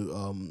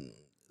into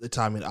the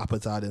time in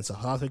apartheid in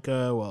South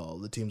Africa. Well,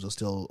 the teams were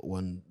still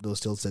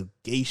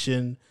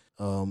segregation,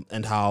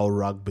 and how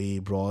rugby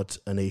brought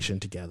a nation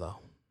together.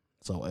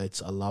 So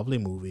it's a lovely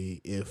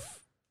movie.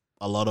 If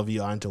a lot of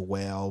you aren't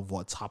aware of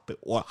what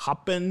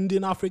happened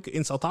in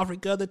South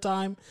Africa at the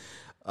time,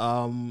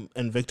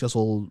 Invictus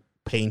will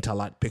paint a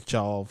light picture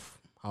of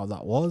how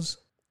that was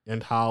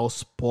and how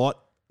sport,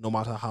 no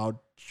matter how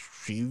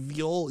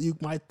trivial you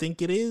might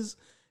think it is,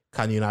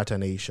 can unite a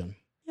nation.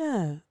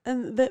 Yeah,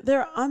 and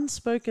there are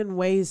unspoken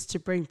ways to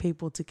bring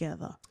people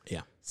together.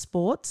 Yeah.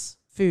 Sports,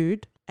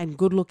 food, and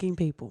good-looking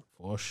people.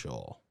 For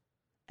sure.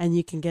 And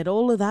you can get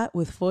all of that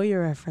with For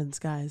Your Reference,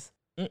 guys.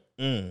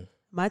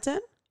 My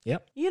turn?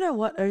 Yep. You know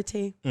what,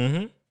 OT?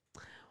 Mm-hmm.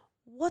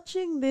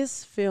 Watching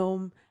this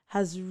film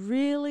has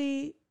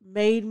really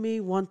made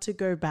me want to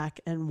go back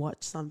and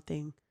watch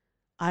something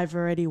I've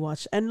already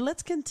watched. And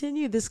let's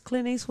continue this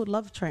Clint Eastwood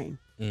love train.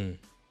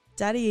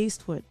 Daddy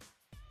Eastwood.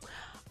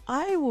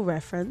 I will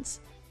reference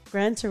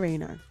Gran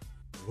Torino.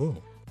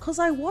 Because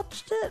I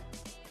watched it,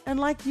 and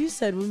like you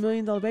said with $1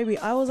 Million Baby,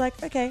 I was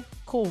like, okay,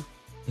 cool.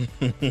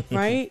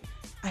 Right?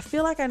 I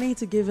feel like I need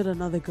to give it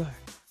another go.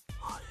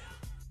 Oh,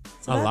 yeah.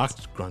 So I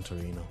liked Gran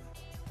Torino.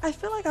 I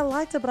feel like I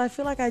liked it, but I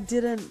feel like I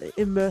didn't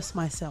immerse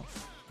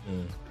myself.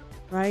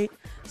 Right?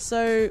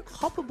 So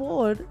hop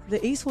aboard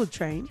the Eastwood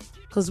train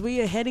because we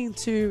are heading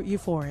to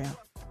Euphoria.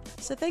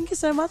 So thank you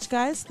so much,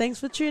 guys. Thanks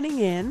for tuning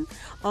in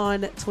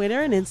on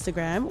Twitter and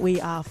Instagram. We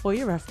are For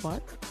Your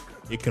Refpod.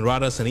 You can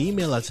write us an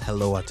email at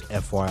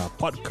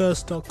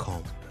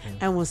hello@fyirpodcast.com.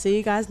 And we'll see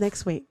you guys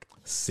next week.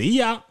 See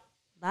ya.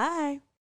 Bye.